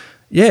 And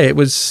it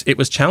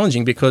was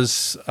challenging,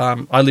 because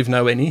I live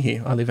nowhere near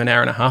here. I live an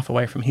hour and a half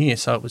away from here,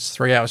 so it was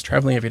 3 hours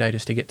travelling every day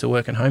just to get to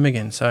work and home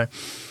again. So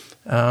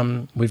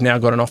we've now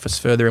got an office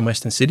further in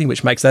Western Sydney,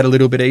 which makes that a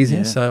little bit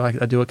easier. So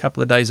I do a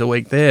couple of days a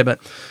week there, but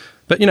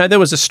there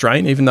was a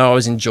strain, even though I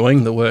was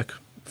enjoying the work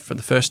for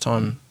the first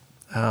time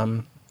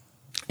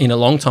in a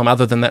long time,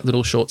 other than that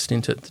little short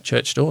stint at the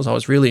Church Stores. I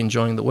was really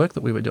enjoying the work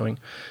that we were doing.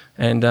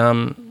 And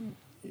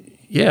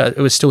it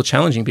was still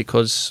challenging,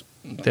 because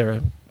there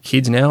are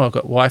kids now. I've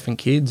got wife and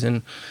kids,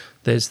 and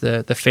there's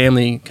the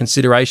family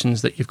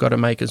considerations that you've got to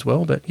make as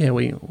well. But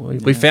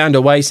we found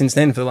a way since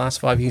then for the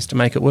last 5 years to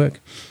make it work.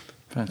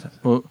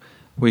 Fantastic. Well,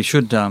 we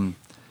should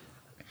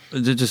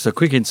just a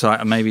quick insight,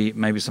 and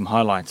maybe some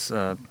highlights.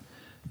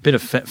 Bit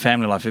of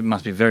family life. It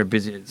must be very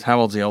busy.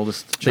 How old's the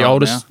oldest child? The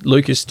oldest, now?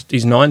 Lucas,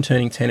 is 9,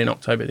 turning 10 in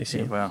October this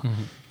year. Wow.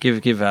 Mm-hmm.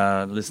 Give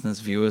our listeners,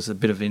 viewers, a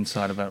bit of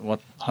insight about what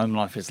home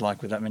life is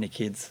like with that many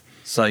kids,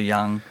 so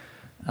young.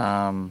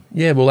 When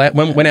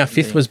our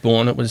fifth was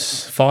born, it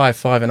was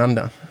five and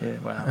under. Yeah,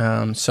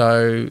 wow.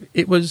 So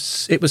it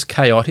was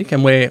chaotic,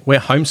 and we're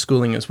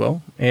homeschooling as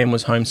well. Anne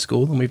was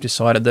homeschooled, and we've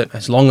decided that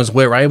as long as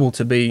we're able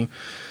to be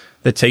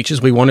the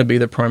teachers, we want to be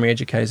the primary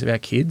educators of our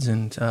kids,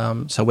 and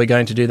so we're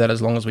going to do that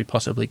as long as we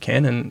possibly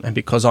can. And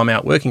because I'm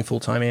out working full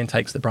time, Anne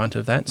takes the brunt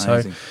of that.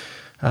 Amazing.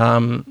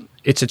 So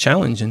it's a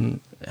challenge, and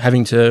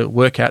having to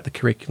work out the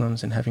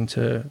curriculums, and having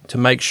to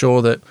make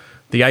sure that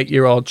the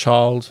 8-year-old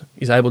child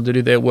is able to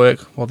do their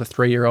work while the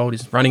 3-year-old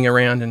is running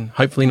around and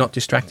hopefully not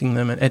distracting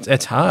them. And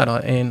it's hard,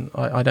 and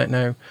I don't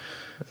know.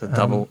 It's a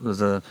double.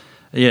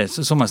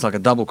 It's almost like a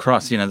double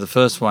cross. The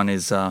first one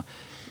is.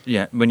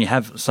 When you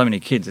have so many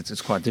kids,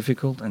 it's quite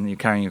difficult, and you're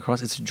carrying your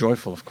cross. It's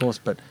joyful, of course,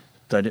 but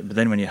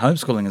then when you're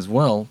homeschooling as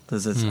well,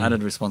 there's this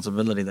added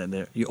responsibility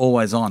that you're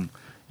always on.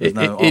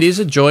 It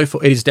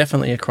is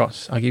definitely a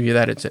cross. I'll give you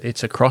that.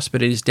 It's a cross,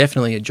 but it is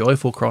definitely a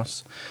joyful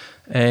cross.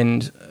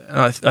 And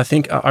I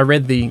think I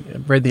read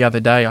the other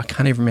day, I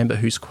can't even remember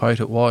whose quote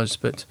it was,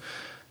 but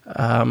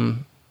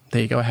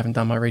there you go, I haven't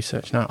done my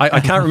research. No, I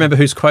can't remember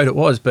whose quote it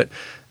was, but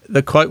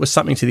the quote was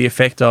something to the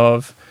effect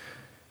of,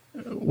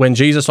 when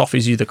Jesus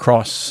offers you the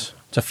cross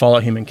to follow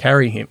him and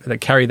carry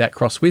that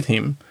cross with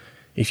him,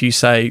 if you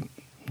say,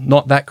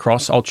 not that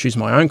cross, I'll choose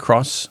my own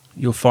cross,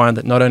 you'll find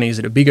that not only is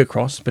it a bigger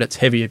cross, but it's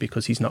heavier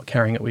because he's not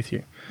carrying it with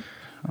you.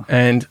 Oh.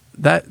 And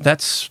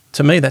that's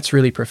to me, that's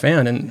really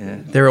profound.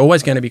 And there are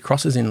always going to be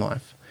crosses in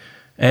life.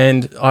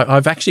 And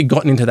I've actually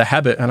gotten into the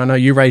habit, and I know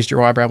you raised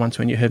your eyebrow once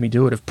when you heard me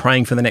do it, of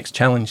praying for the next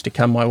challenge to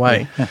come my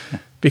way.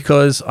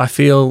 Because I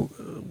feel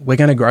we're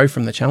going to grow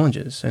from the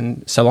challenges.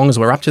 And so long as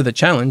we're up to the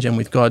challenge, and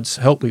with God's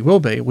help we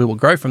will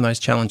grow from those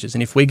challenges.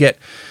 And if we get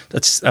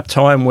that's a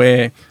time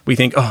where we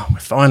think, oh,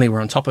 finally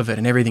we're on top of it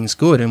and everything's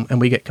good,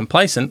 and we get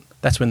complacent,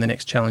 that's when the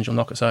next challenge will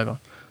knock us over.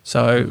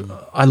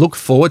 So I look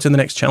forward to the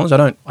next challenge.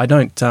 I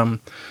don't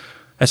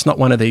it's not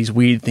one of these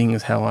weird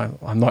things how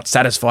I'm not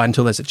satisfied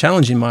until there's a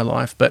challenge in my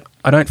life, but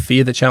I don't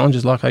fear the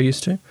challenges like I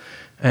used to.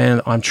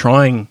 And I'm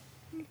trying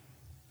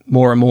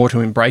more and more to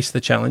embrace the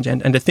challenge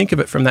and to think of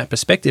it from that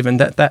perspective. And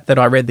that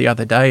I read the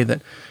other day,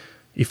 that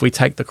if we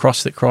take the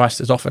cross that Christ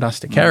has offered us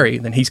to carry,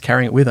 then he's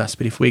carrying it with us.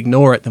 But if we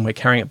ignore it, then we're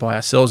carrying it by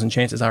ourselves, and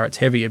chances are it's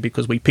heavier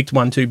because we picked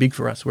one too big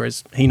for us,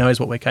 whereas he knows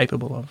what we're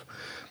capable of.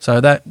 So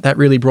that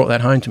really brought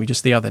that home to me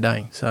just the other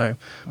day. So,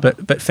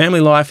 but family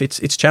life,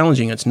 it's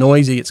challenging, it's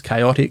noisy, it's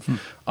chaotic.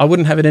 I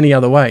wouldn't have it any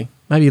other way.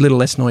 Maybe a little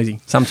less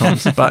noisy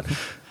sometimes, but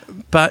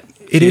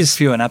it is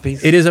fewer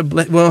nappies. It is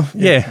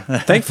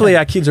Thankfully,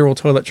 our kids are all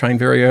toilet trained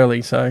very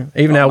early, so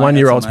even our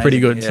 1-year-old's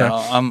pretty good. Yeah,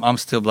 so I'm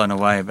still blown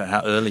away about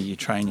how early you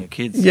train your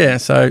kids. Yeah,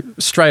 so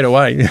straight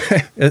away,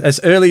 as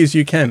early as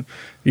you can,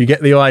 you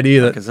get the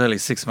idea that as early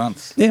as 6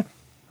 months. Yeah,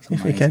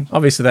 if you can.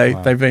 Obviously,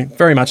 they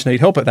very much need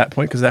help at that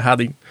point because they're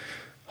hardly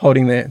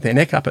holding their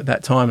neck up at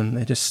that time, and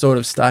they're just sort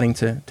of starting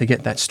to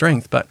get that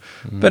strength. But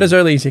as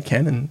early as you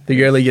can, and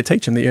the earlier you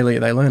teach them, the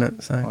earlier they learn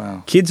it.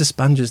 So Kids are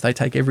sponges. They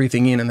take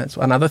everything in, and that's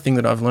another thing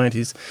that I've learned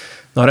is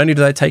not only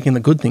do they take in the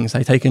good things,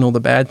 they take in all the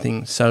bad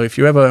things. So if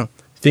you ever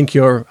think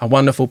you're a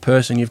wonderful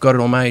person, you've got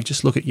it all made,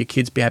 just look at your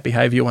kids' bad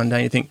behaviour one day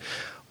and you think,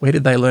 where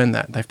did they learn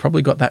that? They've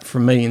probably got that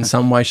from me in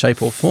some way,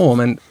 shape or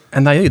form.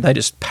 And they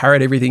just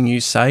parrot everything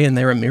you say, and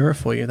they're a mirror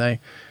for you. They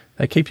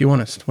keep you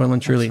honest, well and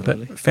truly.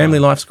 Absolutely. But family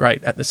life's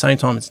great. At the same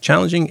time, it's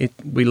challenging.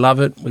 We love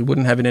it. We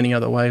wouldn't have it any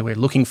other way. We're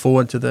looking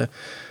forward to the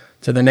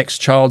next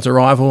child's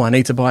arrival. I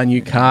need to buy a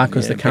new car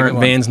because the current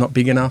van's not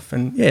big enough.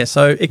 And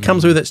so it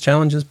comes with its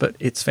challenges, but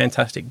it's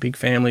fantastic. Big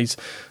families.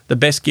 The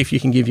best gift you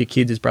can give your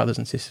kids is brothers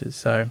and sisters.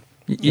 So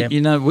you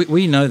know,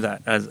 we know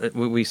that as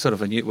we sort of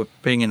we're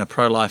being in a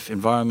pro-life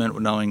environment,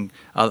 knowing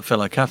other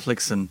fellow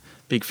Catholics and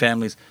big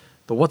families.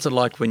 But what's it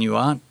like when you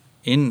aren't?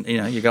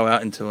 You go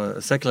out into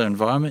a secular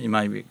environment, you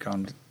may be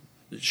going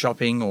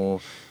shopping or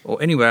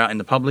anywhere out in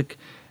the public,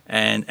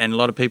 and a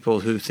lot of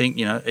people who think,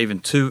 even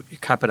two, you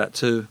cap it at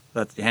two,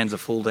 that your hands are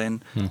full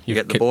then. You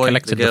get the boy,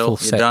 the girl,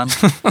 you're done.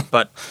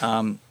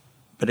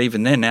 But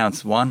even then, now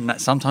it's one.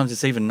 Sometimes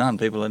it's even none.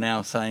 People are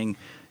now saying,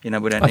 we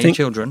don't need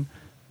children.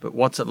 But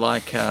what's it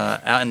like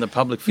out in the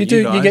public for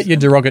you guys? You get your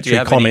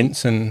derogatory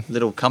comments and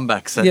little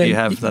comebacks that you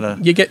have that are...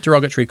 You get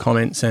derogatory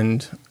comments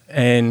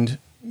and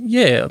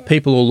yeah,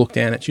 people will look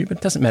down at you, but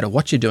it doesn't matter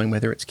what you're doing,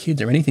 whether it's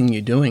kids or anything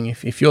you're doing.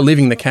 If you're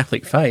living the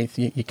Catholic faith,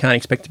 you can't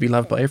expect to be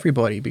loved by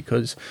everybody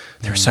because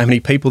there are so many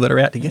people that are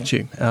out to get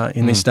you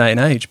in this day and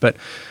age. But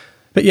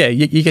yeah,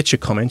 you get your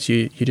comments,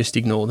 you just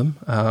ignore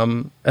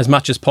them as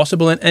much as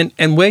possible.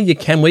 And where you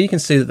can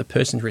see that the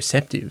person's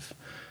receptive,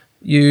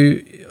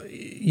 you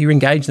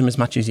engage them as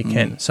much as you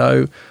can.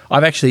 So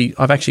I've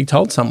actually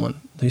told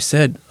someone who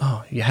said,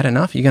 "Oh, you had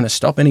enough? You're going to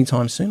stop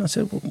anytime soon?" I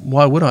said, "Well,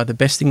 why would I? The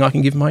best thing I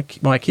can give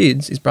my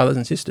kids is brothers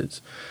and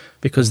sisters,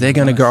 because they're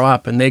going to grow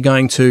up and they're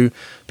going to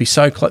be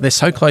they're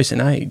so close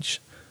in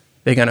age.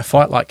 They're going to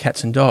fight like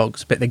cats and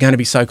dogs, but they're going to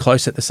be so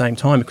close at the same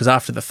time because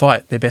after the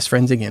fight, they're best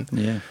friends again."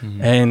 Yeah.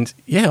 And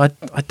I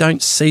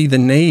don't see the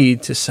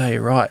need to say,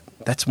 right,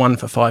 that's one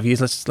for 5 years.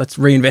 Let's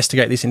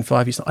reinvestigate this in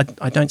 5 years.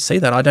 I don't see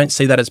that. I don't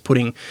see that as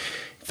putting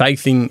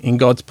faith in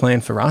God's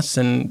plan for us.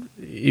 And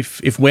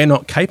if we're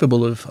not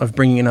capable of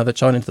bringing another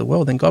child into the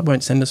world, then God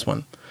won't send us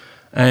one.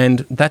 And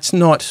that's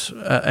not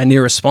an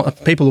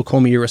irresponsible... People will call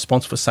me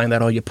irresponsible for saying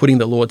that, you're putting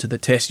the Lord to the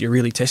test. You're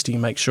really testing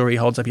him, make sure he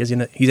holds up his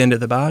end of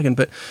the bargain.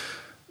 But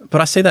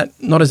I see that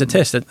not as a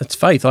test. It's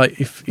faith.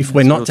 If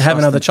we're not to have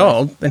another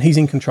child, then he's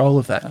in control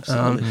of that.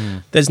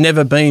 There's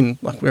never been...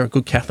 we're a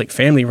good Catholic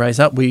family raised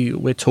up.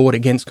 We're taught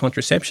against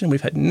contraception.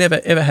 We've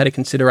never, ever had a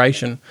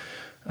consideration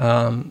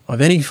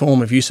of any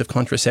form of use of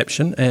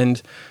contraception.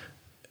 And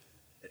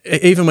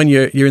even when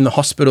you're in the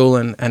hospital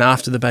and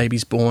after the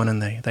baby's born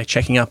and they're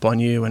checking up on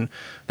you and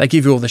they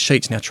give you all the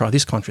sheets, now try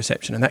this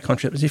contraception and that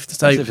contraception, as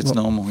if it's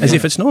normal. As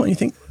if it's normal. You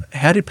think,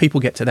 how did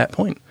people get to that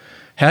point?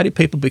 How did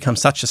people become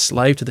such a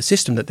slave to the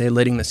system that they're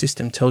letting the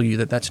system tell you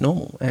that that's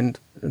normal? And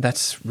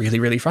that's really,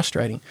 really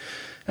frustrating.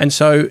 And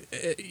so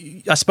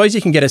I suppose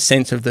you can get a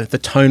sense of the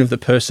tone of the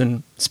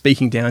person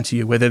speaking down to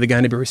you, whether they're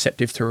going to be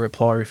receptive to a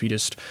reply or if you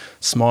just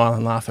smile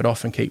and laugh it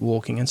off and keep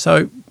walking. And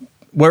so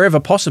wherever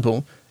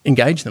possible,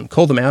 engage them,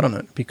 call them out on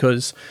it,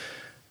 because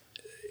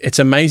it's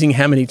amazing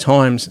how many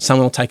times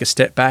someone will take a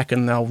step back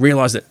and they'll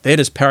realise that they're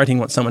just parroting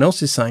what someone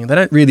else is saying. They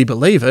don't really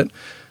believe it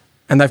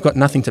and they've got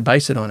nothing to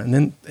base it on. And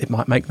then it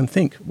might make them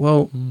think,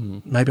 well,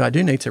 maybe I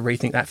do need to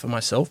rethink that for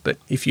myself. But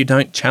if you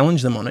don't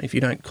challenge them on it, if you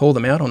don't call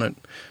them out on it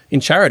in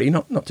charity,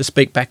 not to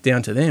speak back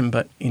down to them,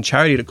 but in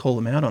charity to call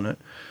them out on it,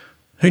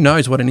 who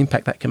knows what an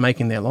impact that can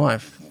make in their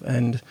life.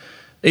 And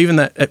even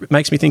that, it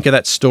makes me think of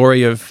that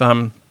story of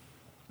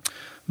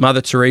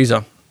Mother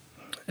Teresa.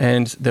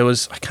 And there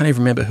was, I can't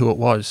even remember who it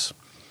was,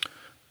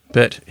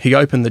 but he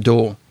opened the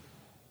door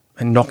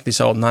and knocked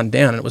this old nun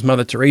down. And it was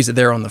Mother Teresa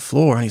there on the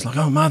floor. And he's like,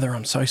 "Oh, Mother,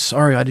 I'm so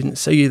sorry. I didn't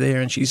see you there."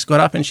 And she's got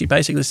up and she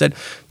basically said,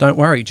 "Don't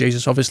worry.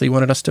 Jesus obviously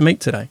wanted us to meet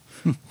today."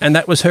 And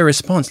that was her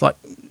response. Like,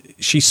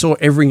 she saw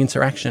every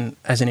interaction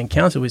as an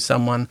encounter with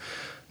someone,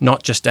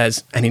 not just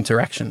as an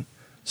interaction.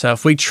 So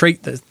if we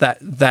treat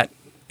that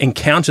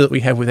encounter that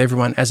we have with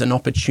everyone as an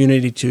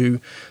opportunity to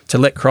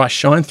let Christ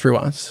shine through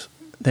us,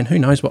 then who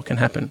knows what can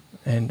happen.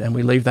 And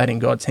we leave that in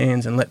God's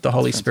hands and let the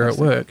Holy Spirit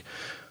work.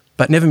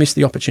 But never miss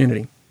the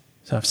opportunity.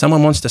 So if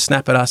someone wants to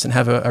snap at us and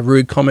have a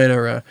rude comment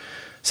or a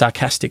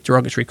sarcastic,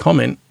 derogatory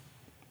comment,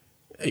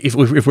 if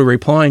we're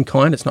replying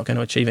kind, it's not going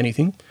to achieve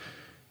anything.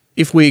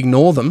 If we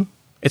ignore them,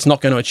 it's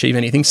not going to achieve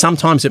anything.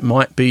 Sometimes it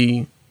might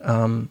be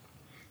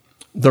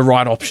the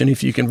right option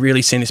if you can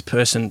really send this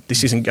person,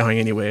 this isn't going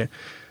anywhere.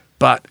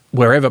 But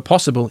wherever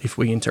possible, if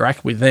we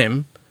interact with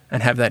them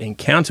and have that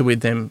encounter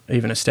with them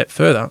even a step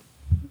further,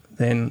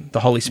 then the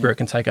Holy Spirit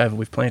can take over.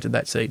 We've planted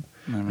that seed.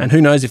 Amen. And who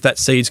knows if that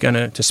seed's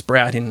going to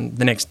sprout in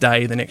the next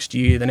day, the next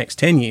year, the next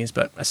 10 years,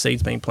 but a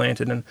seed's been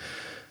planted, and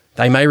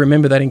they may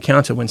remember that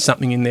encounter when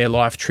something in their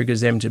life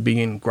triggers them to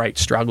be in great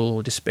struggle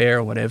or despair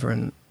or whatever,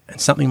 and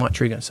something might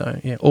trigger.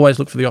 So, yeah, always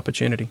look for the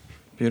opportunity.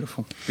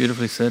 Beautiful.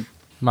 Beautifully said.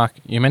 Mark,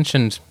 you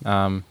mentioned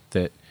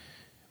that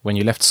when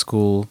you left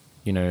school,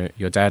 you know,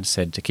 your dad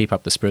said to keep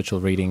up the spiritual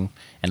reading,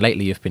 and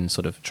lately you've been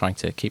sort of trying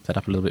to keep that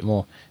up a little bit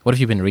more. What have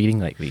you been reading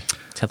lately?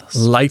 Tell us.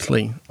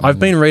 Lately, I've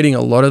been reading a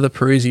lot of the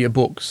Perusia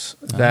books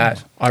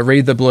that I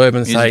read the blurb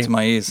and say, to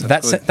my ears.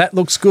 that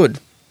looks good.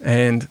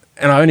 And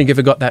I only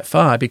ever got that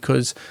far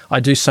because I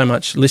do so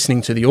much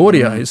listening to the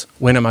audios.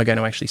 When am I going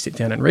to actually sit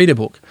down and read a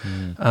book?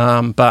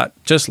 But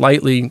just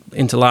lately,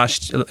 into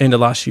last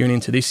year and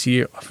into this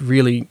year, I've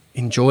really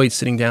enjoyed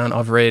sitting down.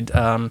 I've read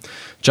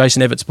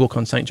Jason Everett's book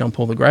on St. John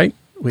Paul the Great,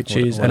 which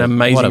is an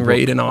amazing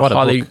read, and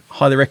I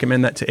highly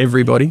recommend that to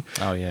everybody.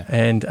 Oh, yeah.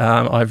 And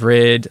I've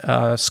read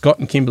Scott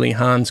and Kimberly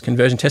Hahn's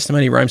Conversion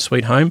Testimony, Rome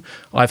Sweet Home.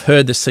 I've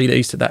heard the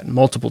CDs to that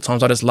multiple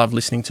times. I just love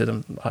listening to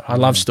them. I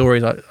love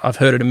stories. I've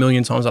heard it a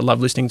million times. I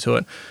love listening to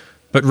it.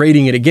 But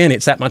reading it again,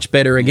 it's that much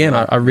better again.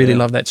 I really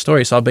love that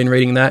story. So I've been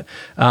reading that.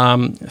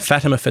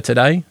 Fatima for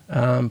Today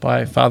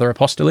by Father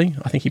Apostoli.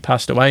 I think he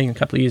passed away a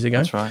couple of years ago.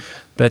 That's right.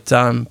 But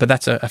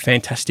that's a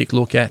fantastic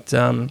look at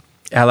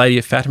Our Lady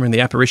of Fatima and the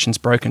apparitions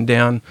broken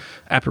down,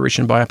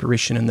 apparition by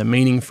apparition, and the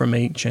meaning from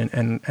each,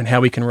 and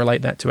how we can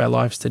relate that to our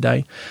lives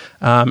today.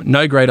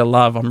 No Greater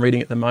Love, I'm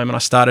reading at the moment. I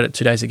started it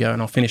 2 days ago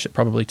and I'll finish it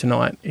probably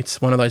tonight.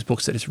 It's one of those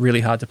books that is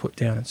really hard to put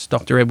down. It's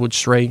Dr. Edward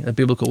Sri, A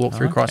Biblical Walk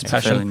Through Christ's Passion.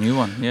 It's a fairly new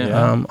one,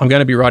 yeah. I'm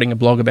going to be writing a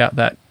blog about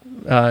that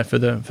for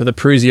the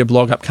Perusia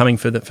blog upcoming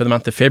for the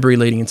month of February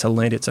leading into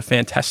Lent. It's a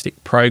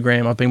fantastic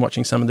program. I've been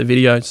watching some of the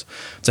videos.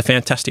 It's a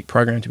fantastic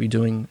program to be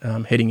doing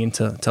heading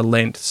into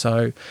Lent.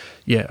 So,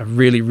 yeah, a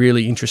really,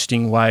 really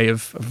interesting way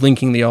of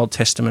linking the Old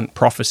Testament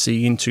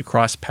prophecy into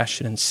Christ's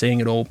passion and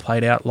seeing it all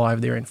played out live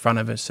there in front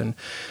of us. And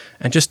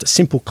just a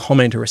simple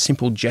comment or a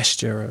simple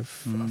gesture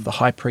of the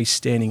high priest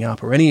standing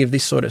up or any of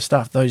this sort of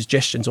stuff, those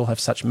gestures all have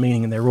such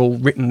meaning and they're all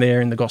written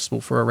there in the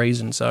gospel for a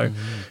reason. So,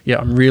 yeah,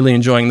 I'm really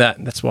enjoying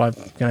that. That's why I'm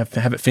going to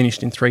have it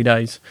finished in 3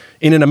 days,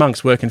 in and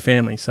amongst work and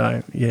family.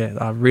 So, yeah,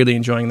 I'm really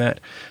enjoying that.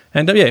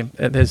 And,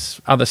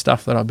 there's other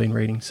stuff that I've been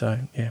reading.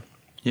 So, yeah.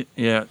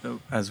 Yeah,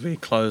 as we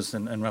close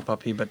and wrap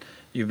up here, but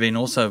you've been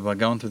also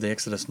going through the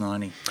Exodus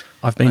 90.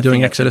 I've been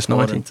doing Exodus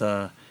 90.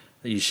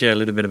 That you share a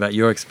little bit about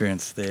your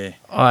experience there.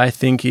 I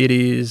think it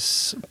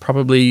is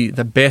probably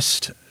the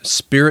best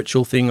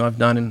spiritual thing I've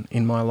done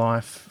in my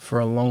life for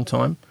a long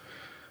time,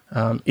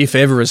 if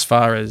ever, as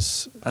far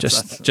as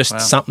just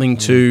something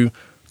to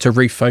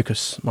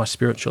refocus my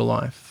spiritual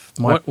life.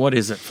 What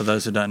is it for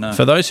those who don't know?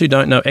 For those who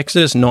don't know,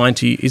 Exodus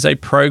 90 is a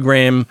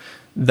program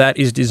that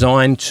is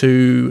designed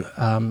to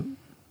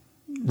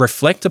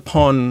reflect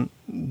upon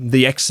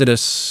the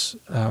Exodus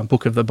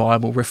book of the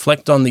Bible,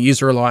 reflect on the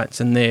Israelites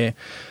and their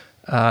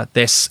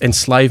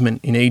enslavement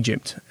in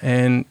Egypt,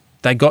 and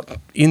they got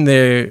in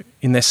their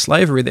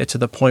slavery there to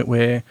the point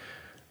where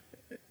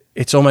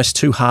it's almost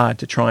too hard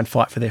to try and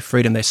fight for their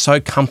freedom. They're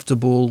so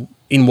comfortable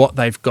in what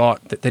they've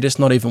got that they're just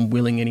not even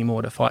willing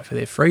anymore to fight for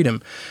their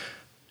freedom.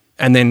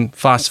 And then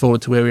fast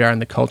forward to where we are in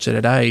the culture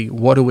today.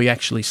 What are we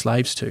actually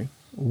slaves to?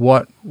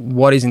 What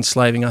is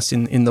enslaving us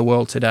in the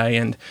world today?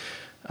 And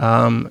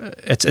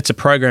it's a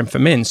program for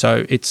men.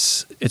 So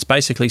it's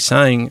basically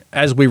saying,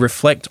 as we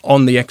reflect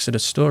on the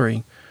Exodus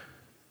story,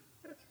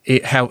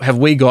 have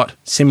we got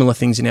similar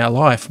things in our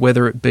life,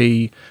 whether it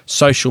be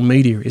social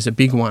media is a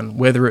big one,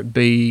 whether it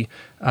be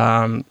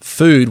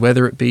food,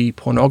 whether it be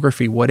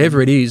pornography,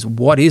 whatever it is,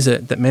 what is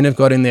it that men have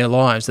got in their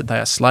lives that they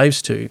are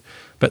slaves to,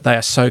 but they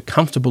are so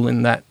comfortable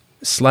in that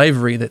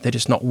slavery that they're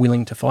just not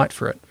willing to fight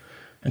for it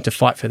and to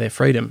fight for their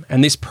freedom.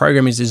 And this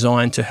program is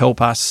designed to help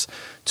us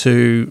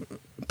to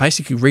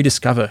basically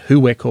rediscover who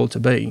we're called to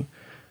be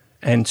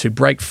and to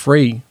break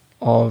free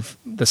of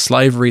the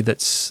slavery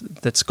that's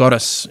got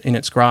us in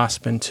its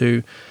grasp, and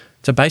to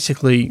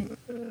basically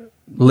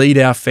lead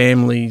our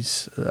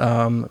families,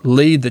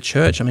 lead the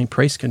church. I mean,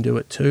 priests can do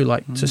it too.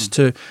 Like just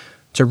to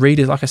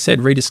like I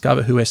said,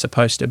 rediscover who we're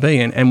supposed to be.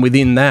 And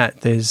within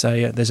that, there's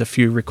a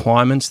few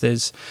requirements.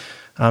 There's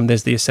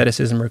the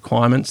asceticism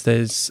requirements.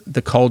 There's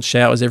the cold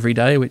showers every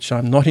day, which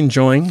I'm not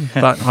enjoying,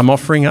 but I'm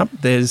offering up.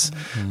 There's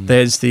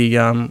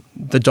the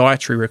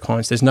dietary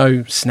requirements. There's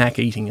no snack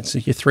eating. It's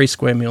your 3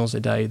 square meals a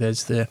day.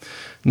 There's the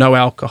no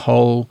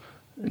alcohol,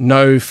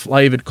 no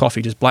flavoured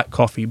coffee, just black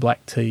coffee,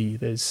 black tea.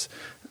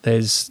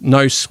 There's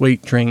no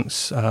sweet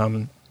drinks.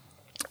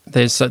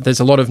 There's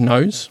a lot of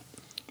no's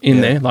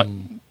in there,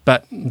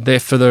 but they're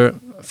for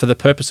the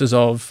purposes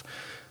of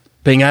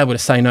being able to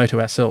say no to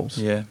ourselves,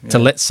 to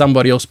let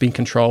somebody else be in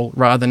control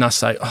rather than us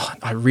say, oh,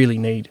 I really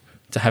need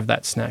to have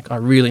that snack. I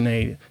really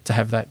need to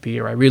have that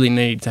beer. I really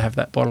need to have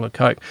that bottle of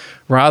Coke,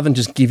 rather than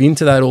just give in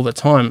to that all the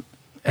time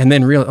and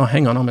then realize, oh,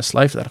 hang on, I'm a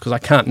slave to that because I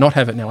can't not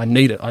have it now. I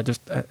need it.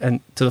 And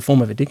to the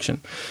form of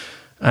addiction.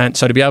 And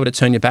so to be able to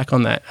turn your back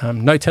on that,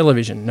 no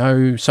television,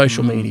 no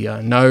social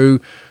media, no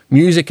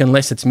music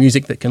unless it's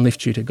music that can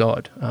lift you to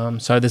God.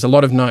 So there's a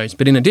lot of no's.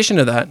 But in addition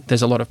to that,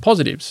 there's a lot of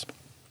positives.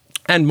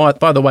 And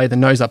by the way, the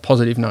no's are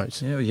positive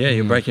no's. Yeah,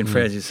 you're breaking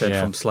free, as you said,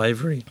 from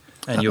slavery.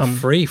 And you're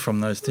free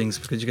from those things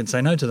because you can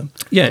say no to them.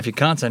 Yeah. If you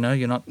can't say no,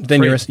 you're not then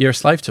free. You're a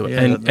slave to it.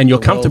 And you're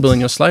comfortable in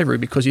your slavery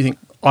because you think,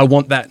 I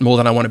want that more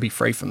than I want to be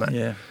free from that.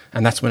 Yeah.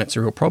 And that's when it's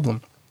a real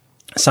problem.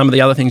 Some of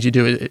the other things you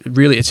do,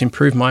 it's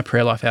improved my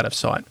prayer life out of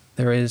sight.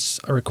 There is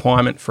a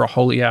requirement for a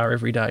holy hour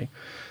every day.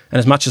 And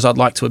as much as I'd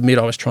like to admit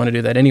I was trying to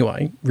do that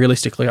anyway,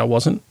 realistically I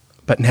wasn't.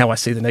 But now I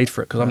see the need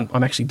for it because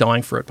I'm actually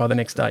dying for it by the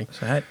next day.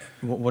 So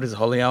what is a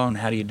holy hour and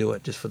how do you do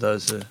it, just for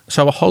those?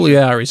 So a holy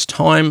hour is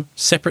time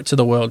separate to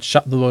the world,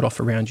 shut the world off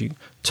around you,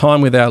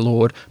 time with our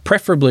Lord,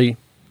 preferably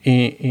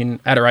in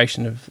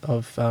adoration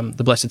of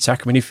the Blessed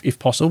Sacrament if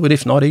possible, but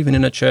if not, even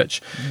in a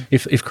church.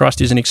 If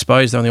Christ isn't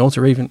exposed on the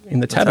altar, even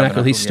in the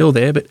tabernacle, he's still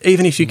there. But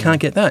even if you can't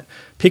get that,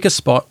 pick a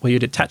spot where you're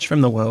detached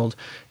from the world.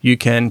 You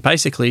can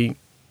basically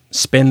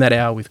spend that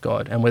hour with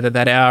God, and whether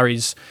that hour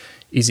is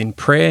in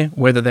prayer,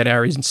 whether that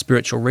hour is in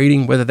spiritual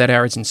reading, whether that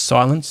hour is in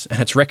silence.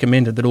 And it's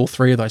recommended that all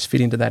 3 of those fit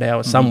into that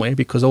hour somewhere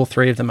because all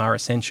 3 of them are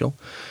essential.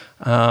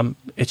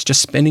 It's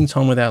just spending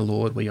time with our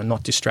Lord where you're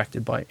not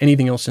distracted by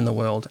anything else in the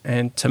world.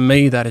 And to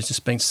me, that has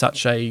just been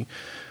such an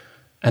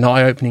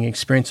eye-opening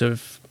experience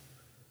of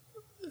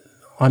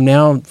I'm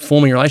now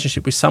forming a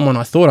relationship with someone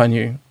I thought I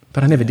knew,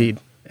 but I never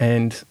did.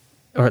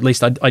 Or at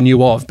least I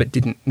knew of, but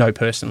didn't know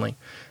personally.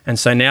 And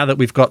so now that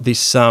we've got this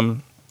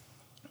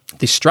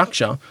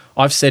structure,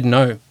 I've said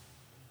no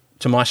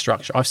to my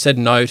structure. I've said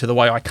no to the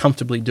way I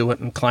comfortably do it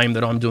and claim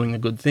that I'm doing a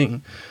good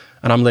thing,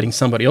 and I'm letting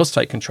somebody else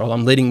take control.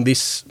 I'm letting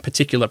this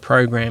particular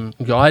program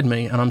guide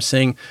me, and I'm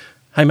seeing,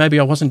 hey, maybe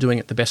I wasn't doing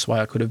it the best way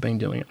I could have been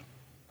doing it.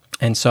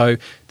 And so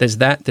there's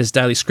that. There's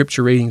daily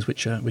scripture readings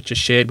which are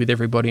shared with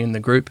everybody in the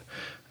group.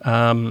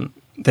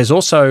 There's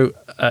also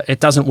it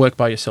doesn't work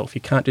by yourself.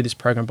 You can't do this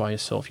program by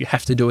yourself. You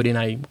have to do it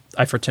in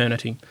a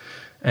fraternity.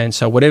 And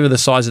so whatever the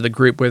size of the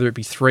group, whether it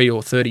be 3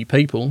 or 30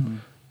 people,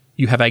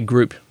 you have a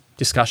group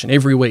discussion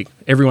every week.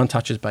 Everyone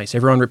touches base.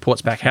 Everyone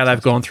reports back how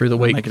they've gone through the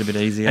week. Make it a bit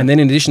easier. And then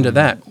in addition to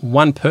that,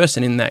 one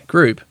person in that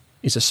group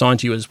is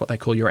assigned to you as what they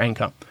call your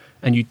anchor.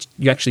 And you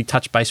actually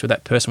touch base with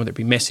that person, whether it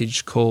be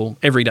message, call,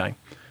 every day.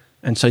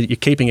 And so you're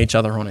keeping each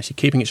other honest. You're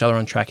keeping each other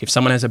on track. If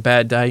someone has a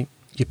bad day,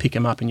 you pick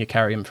them up and you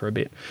carry them for a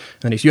bit.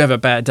 And if you have a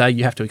bad day,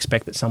 you have to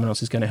expect that someone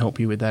else is going to help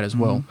you with that as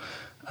well.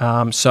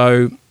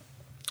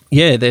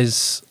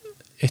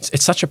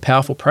 It's such a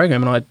powerful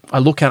program, and I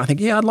look at it and I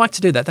think, I'd like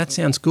to do that. That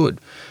sounds good.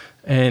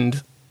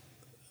 And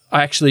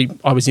I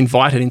was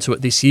invited into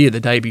it this year, the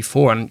day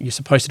before, and you're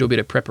supposed to do a bit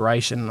of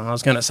preparation. And I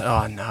was going to say,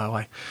 oh,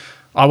 no,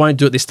 I won't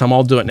do it this time.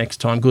 I'll do it next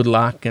time. Good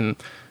luck. And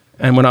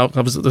when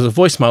there was a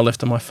voicemail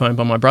left on my phone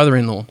by my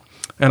brother-in-law,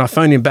 and I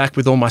phoned him back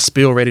with all my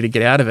spiel ready to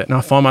get out of it. And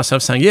I find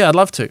myself saying, yeah, I'd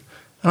love to.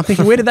 And I'm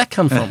thinking, where did that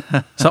come from?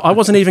 So I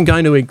wasn't even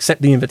going to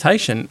accept the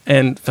invitation.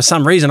 And for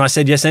some reason, I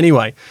said yes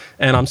anyway.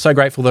 And I'm so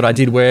grateful that I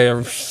did.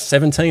 We're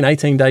 17,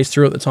 18 days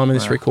through at the time of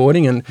this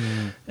recording. And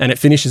it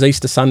finishes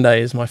Easter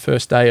Sunday as my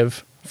first day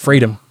of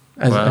freedom,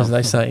 as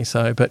they say.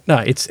 So, but no,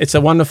 it's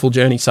a wonderful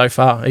journey so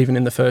far, even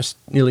in the first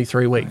nearly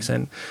 3 weeks.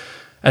 And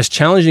as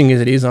challenging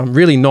as it is, I'm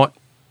really not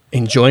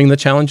enjoying the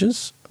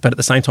challenges. But at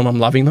the same time, I'm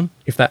loving them,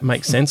 if that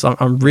makes sense.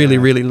 I'm really,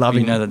 really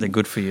loving them. You know that they're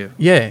good for you.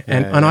 Yeah,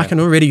 and I can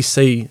already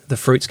see the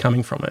fruits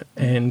coming from it.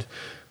 And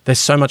there's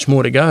so much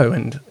more to go.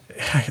 And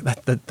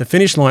the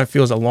finish line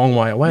feels a long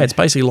way away. It's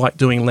basically like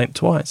doing Lent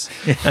twice.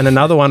 And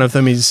another one of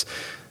them is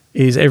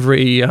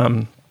every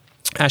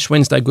Ash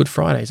Wednesday, Good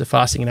Friday is a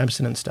fasting and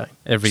abstinence day.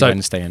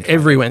 Wednesday and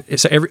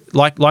Friday.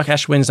 Like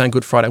Ash Wednesday and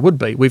Good Friday would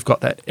be, we've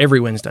got that every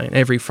Wednesday and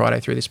every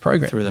Friday through this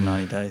program. Through the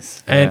 90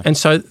 days. And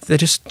so they're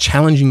just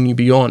challenging you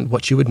beyond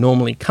what you would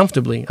normally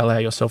comfortably allow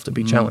yourself to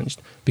be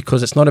challenged,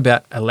 because it's not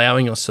about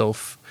allowing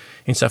yourself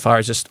insofar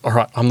as just, all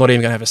right, I'm not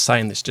even going to have a say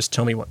in this, just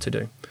tell me what to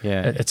do.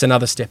 Yeah. It's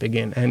another step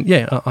again. And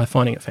I'm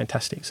finding it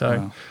fantastic.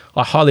 So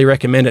I highly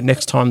recommend it.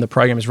 Next time the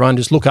program is run,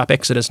 just look up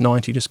Exodus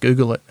 90, just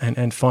Google it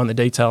and find the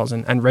details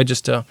and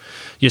register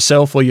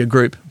yourself or your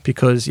group,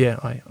 because,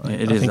 I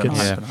think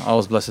it's... I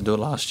was blessed to do it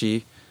last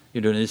year.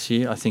 You're doing it this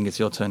year. I think it's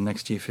your turn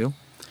next year, Phil.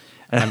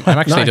 I'm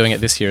actually doing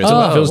it this year as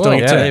well. Phil's doing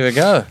it too. There we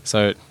go.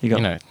 So,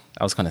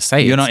 I was going to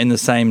say... You're not in the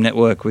same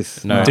network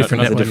with... No,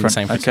 different not in network. the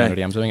same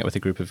fraternity. I'm doing it with a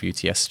group of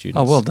UTS students.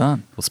 Oh, well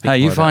done. We'll speak How are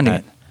you more about finding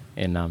that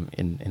it?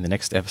 in the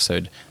next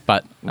episode.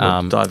 But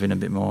We'll dive in a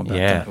bit more about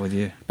that with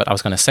you. But I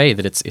was going to say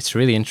that it's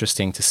really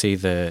interesting to see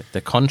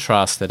the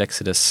contrast that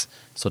Exodus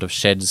sort of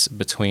sheds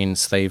between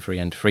slavery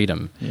and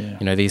freedom.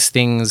 Yeah. These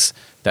things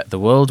that the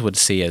world would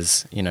see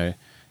as,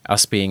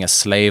 us being a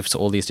slave to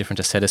all these different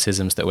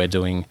asceticisms that we're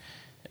doing,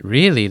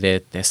 really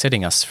they're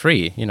setting us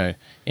free,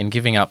 in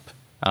giving up,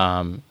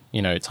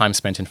 time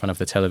spent in front of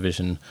the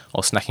television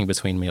or snacking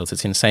between meals.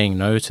 It's in saying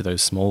no to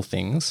those small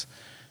things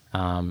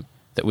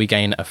that we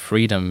gain a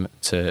freedom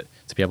to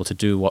be able to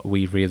do what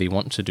we really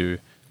want to do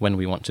when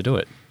we want to do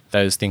it.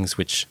 Those things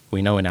which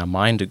we know in our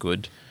mind are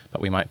good,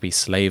 but we might be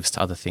slaves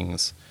to other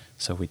things,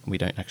 so we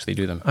don't actually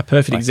do them. A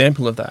perfect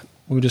example of that.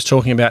 We were just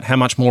talking about how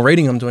much more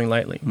reading I'm doing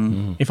lately.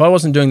 Mm-hmm. If I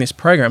wasn't doing this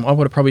program, I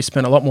would have probably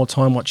spent a lot more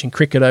time watching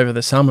cricket over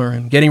the summer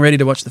and getting ready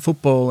to watch the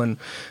football and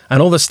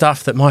all the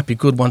stuff that might be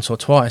good once or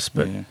twice,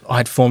 but I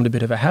had formed a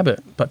bit of a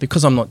habit. But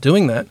because I'm not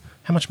doing that,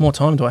 how much more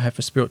time do I have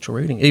for spiritual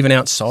reading, even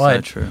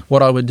outside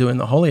what I would do in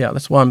the Holy Hour?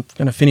 That's why I'm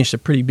going to finish a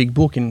pretty big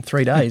book in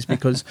 3 days,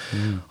 because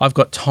I've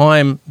got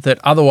time that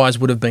otherwise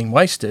would have been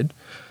wasted.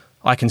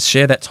 I can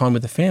share that time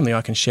with the family.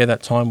 I can share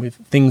that time with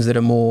things that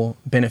are more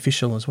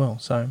beneficial as well.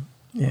 So,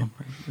 yeah. Oh,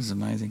 this is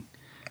amazing.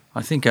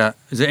 I think, is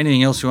there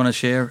anything else you want to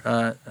share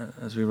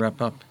as we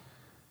wrap up?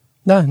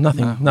 No,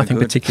 nothing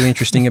particularly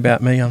interesting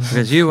about me.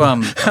 Because you,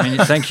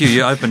 thank you.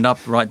 You opened up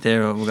right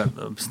there. We got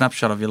a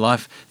snapshot of your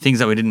life, things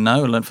that we didn't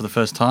know, learned for the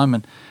first time,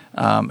 and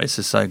it's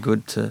just so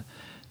good to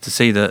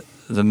see the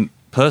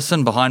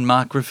person behind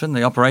Mark Griffin,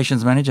 the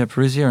operations manager at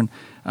Perusia,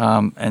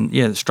 and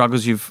the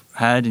struggles you've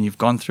had and you've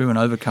gone through and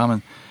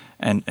overcome,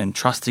 and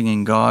trusting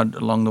in God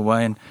along the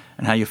way, and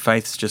how your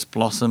faith's just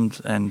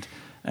blossomed, and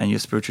your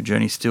spiritual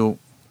journey still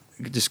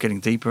just getting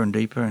deeper and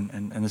deeper,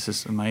 and this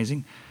is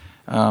amazing.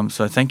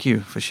 So thank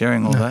you for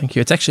sharing all that. Thank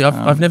you. It's actually,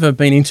 I've never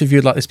been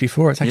interviewed like this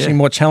before. It's actually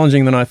more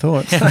challenging than I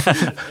thought.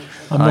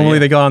 I'm normally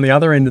the guy on the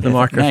other end of the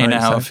microphone. Now you know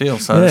how I feel,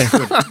 so it's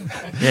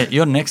good.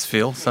 You're next,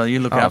 Phil, so you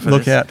look out for this.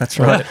 Look out, that's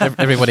right.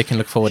 Everybody can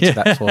look forward to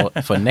that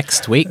for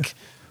next week.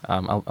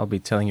 I'll be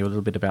telling you a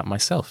little bit about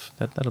myself.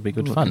 That'll be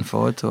good fun. Looking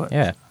forward to it.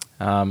 Yeah.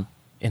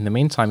 In the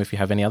meantime, if you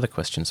have any other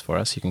questions for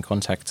us, you can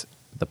contact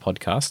the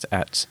podcast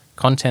at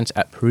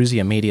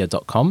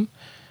content@perusiamedia.com.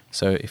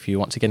 So if you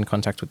want to get in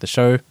contact with the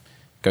show,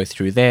 go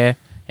through there.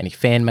 Any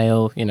fan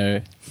mail,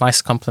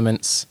 nice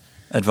compliments.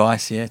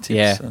 Advice, tips.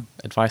 Yeah,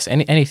 advice,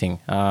 anything.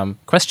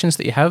 Questions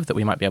that you have that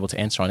we might be able to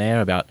answer on air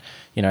about,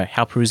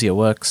 how Perusia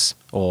works,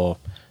 or...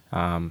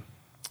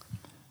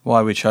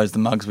 why we chose the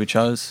mugs we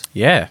chose.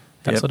 Yeah,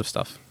 that sort of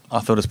stuff. I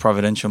thought it was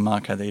providential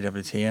Mark had the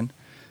EWTN.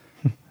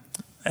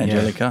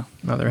 Angelica.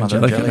 Mother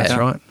Angelica, that's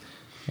right.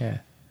 Yeah.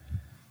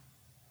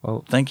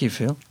 Well, thank you,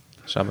 Phil.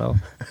 Chabel.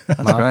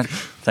 That's great.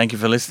 Thank you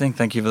for listening.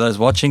 Thank you for those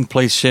watching.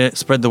 Please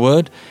spread the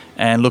word.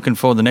 And looking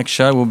forward to the next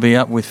show. We'll be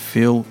up with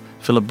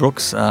Philip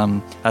Brooks.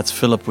 That's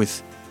Philip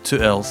with 2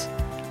 L's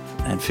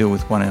and Phil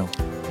with 1 L.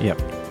 Yep.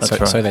 That's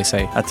right. So they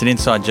say. That's an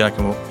inside joke,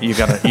 and you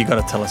got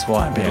to tell us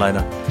why a bit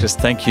later. Just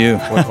thank you.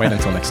 Wait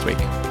until next week.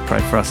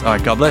 Pray for us. All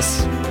right. God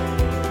bless.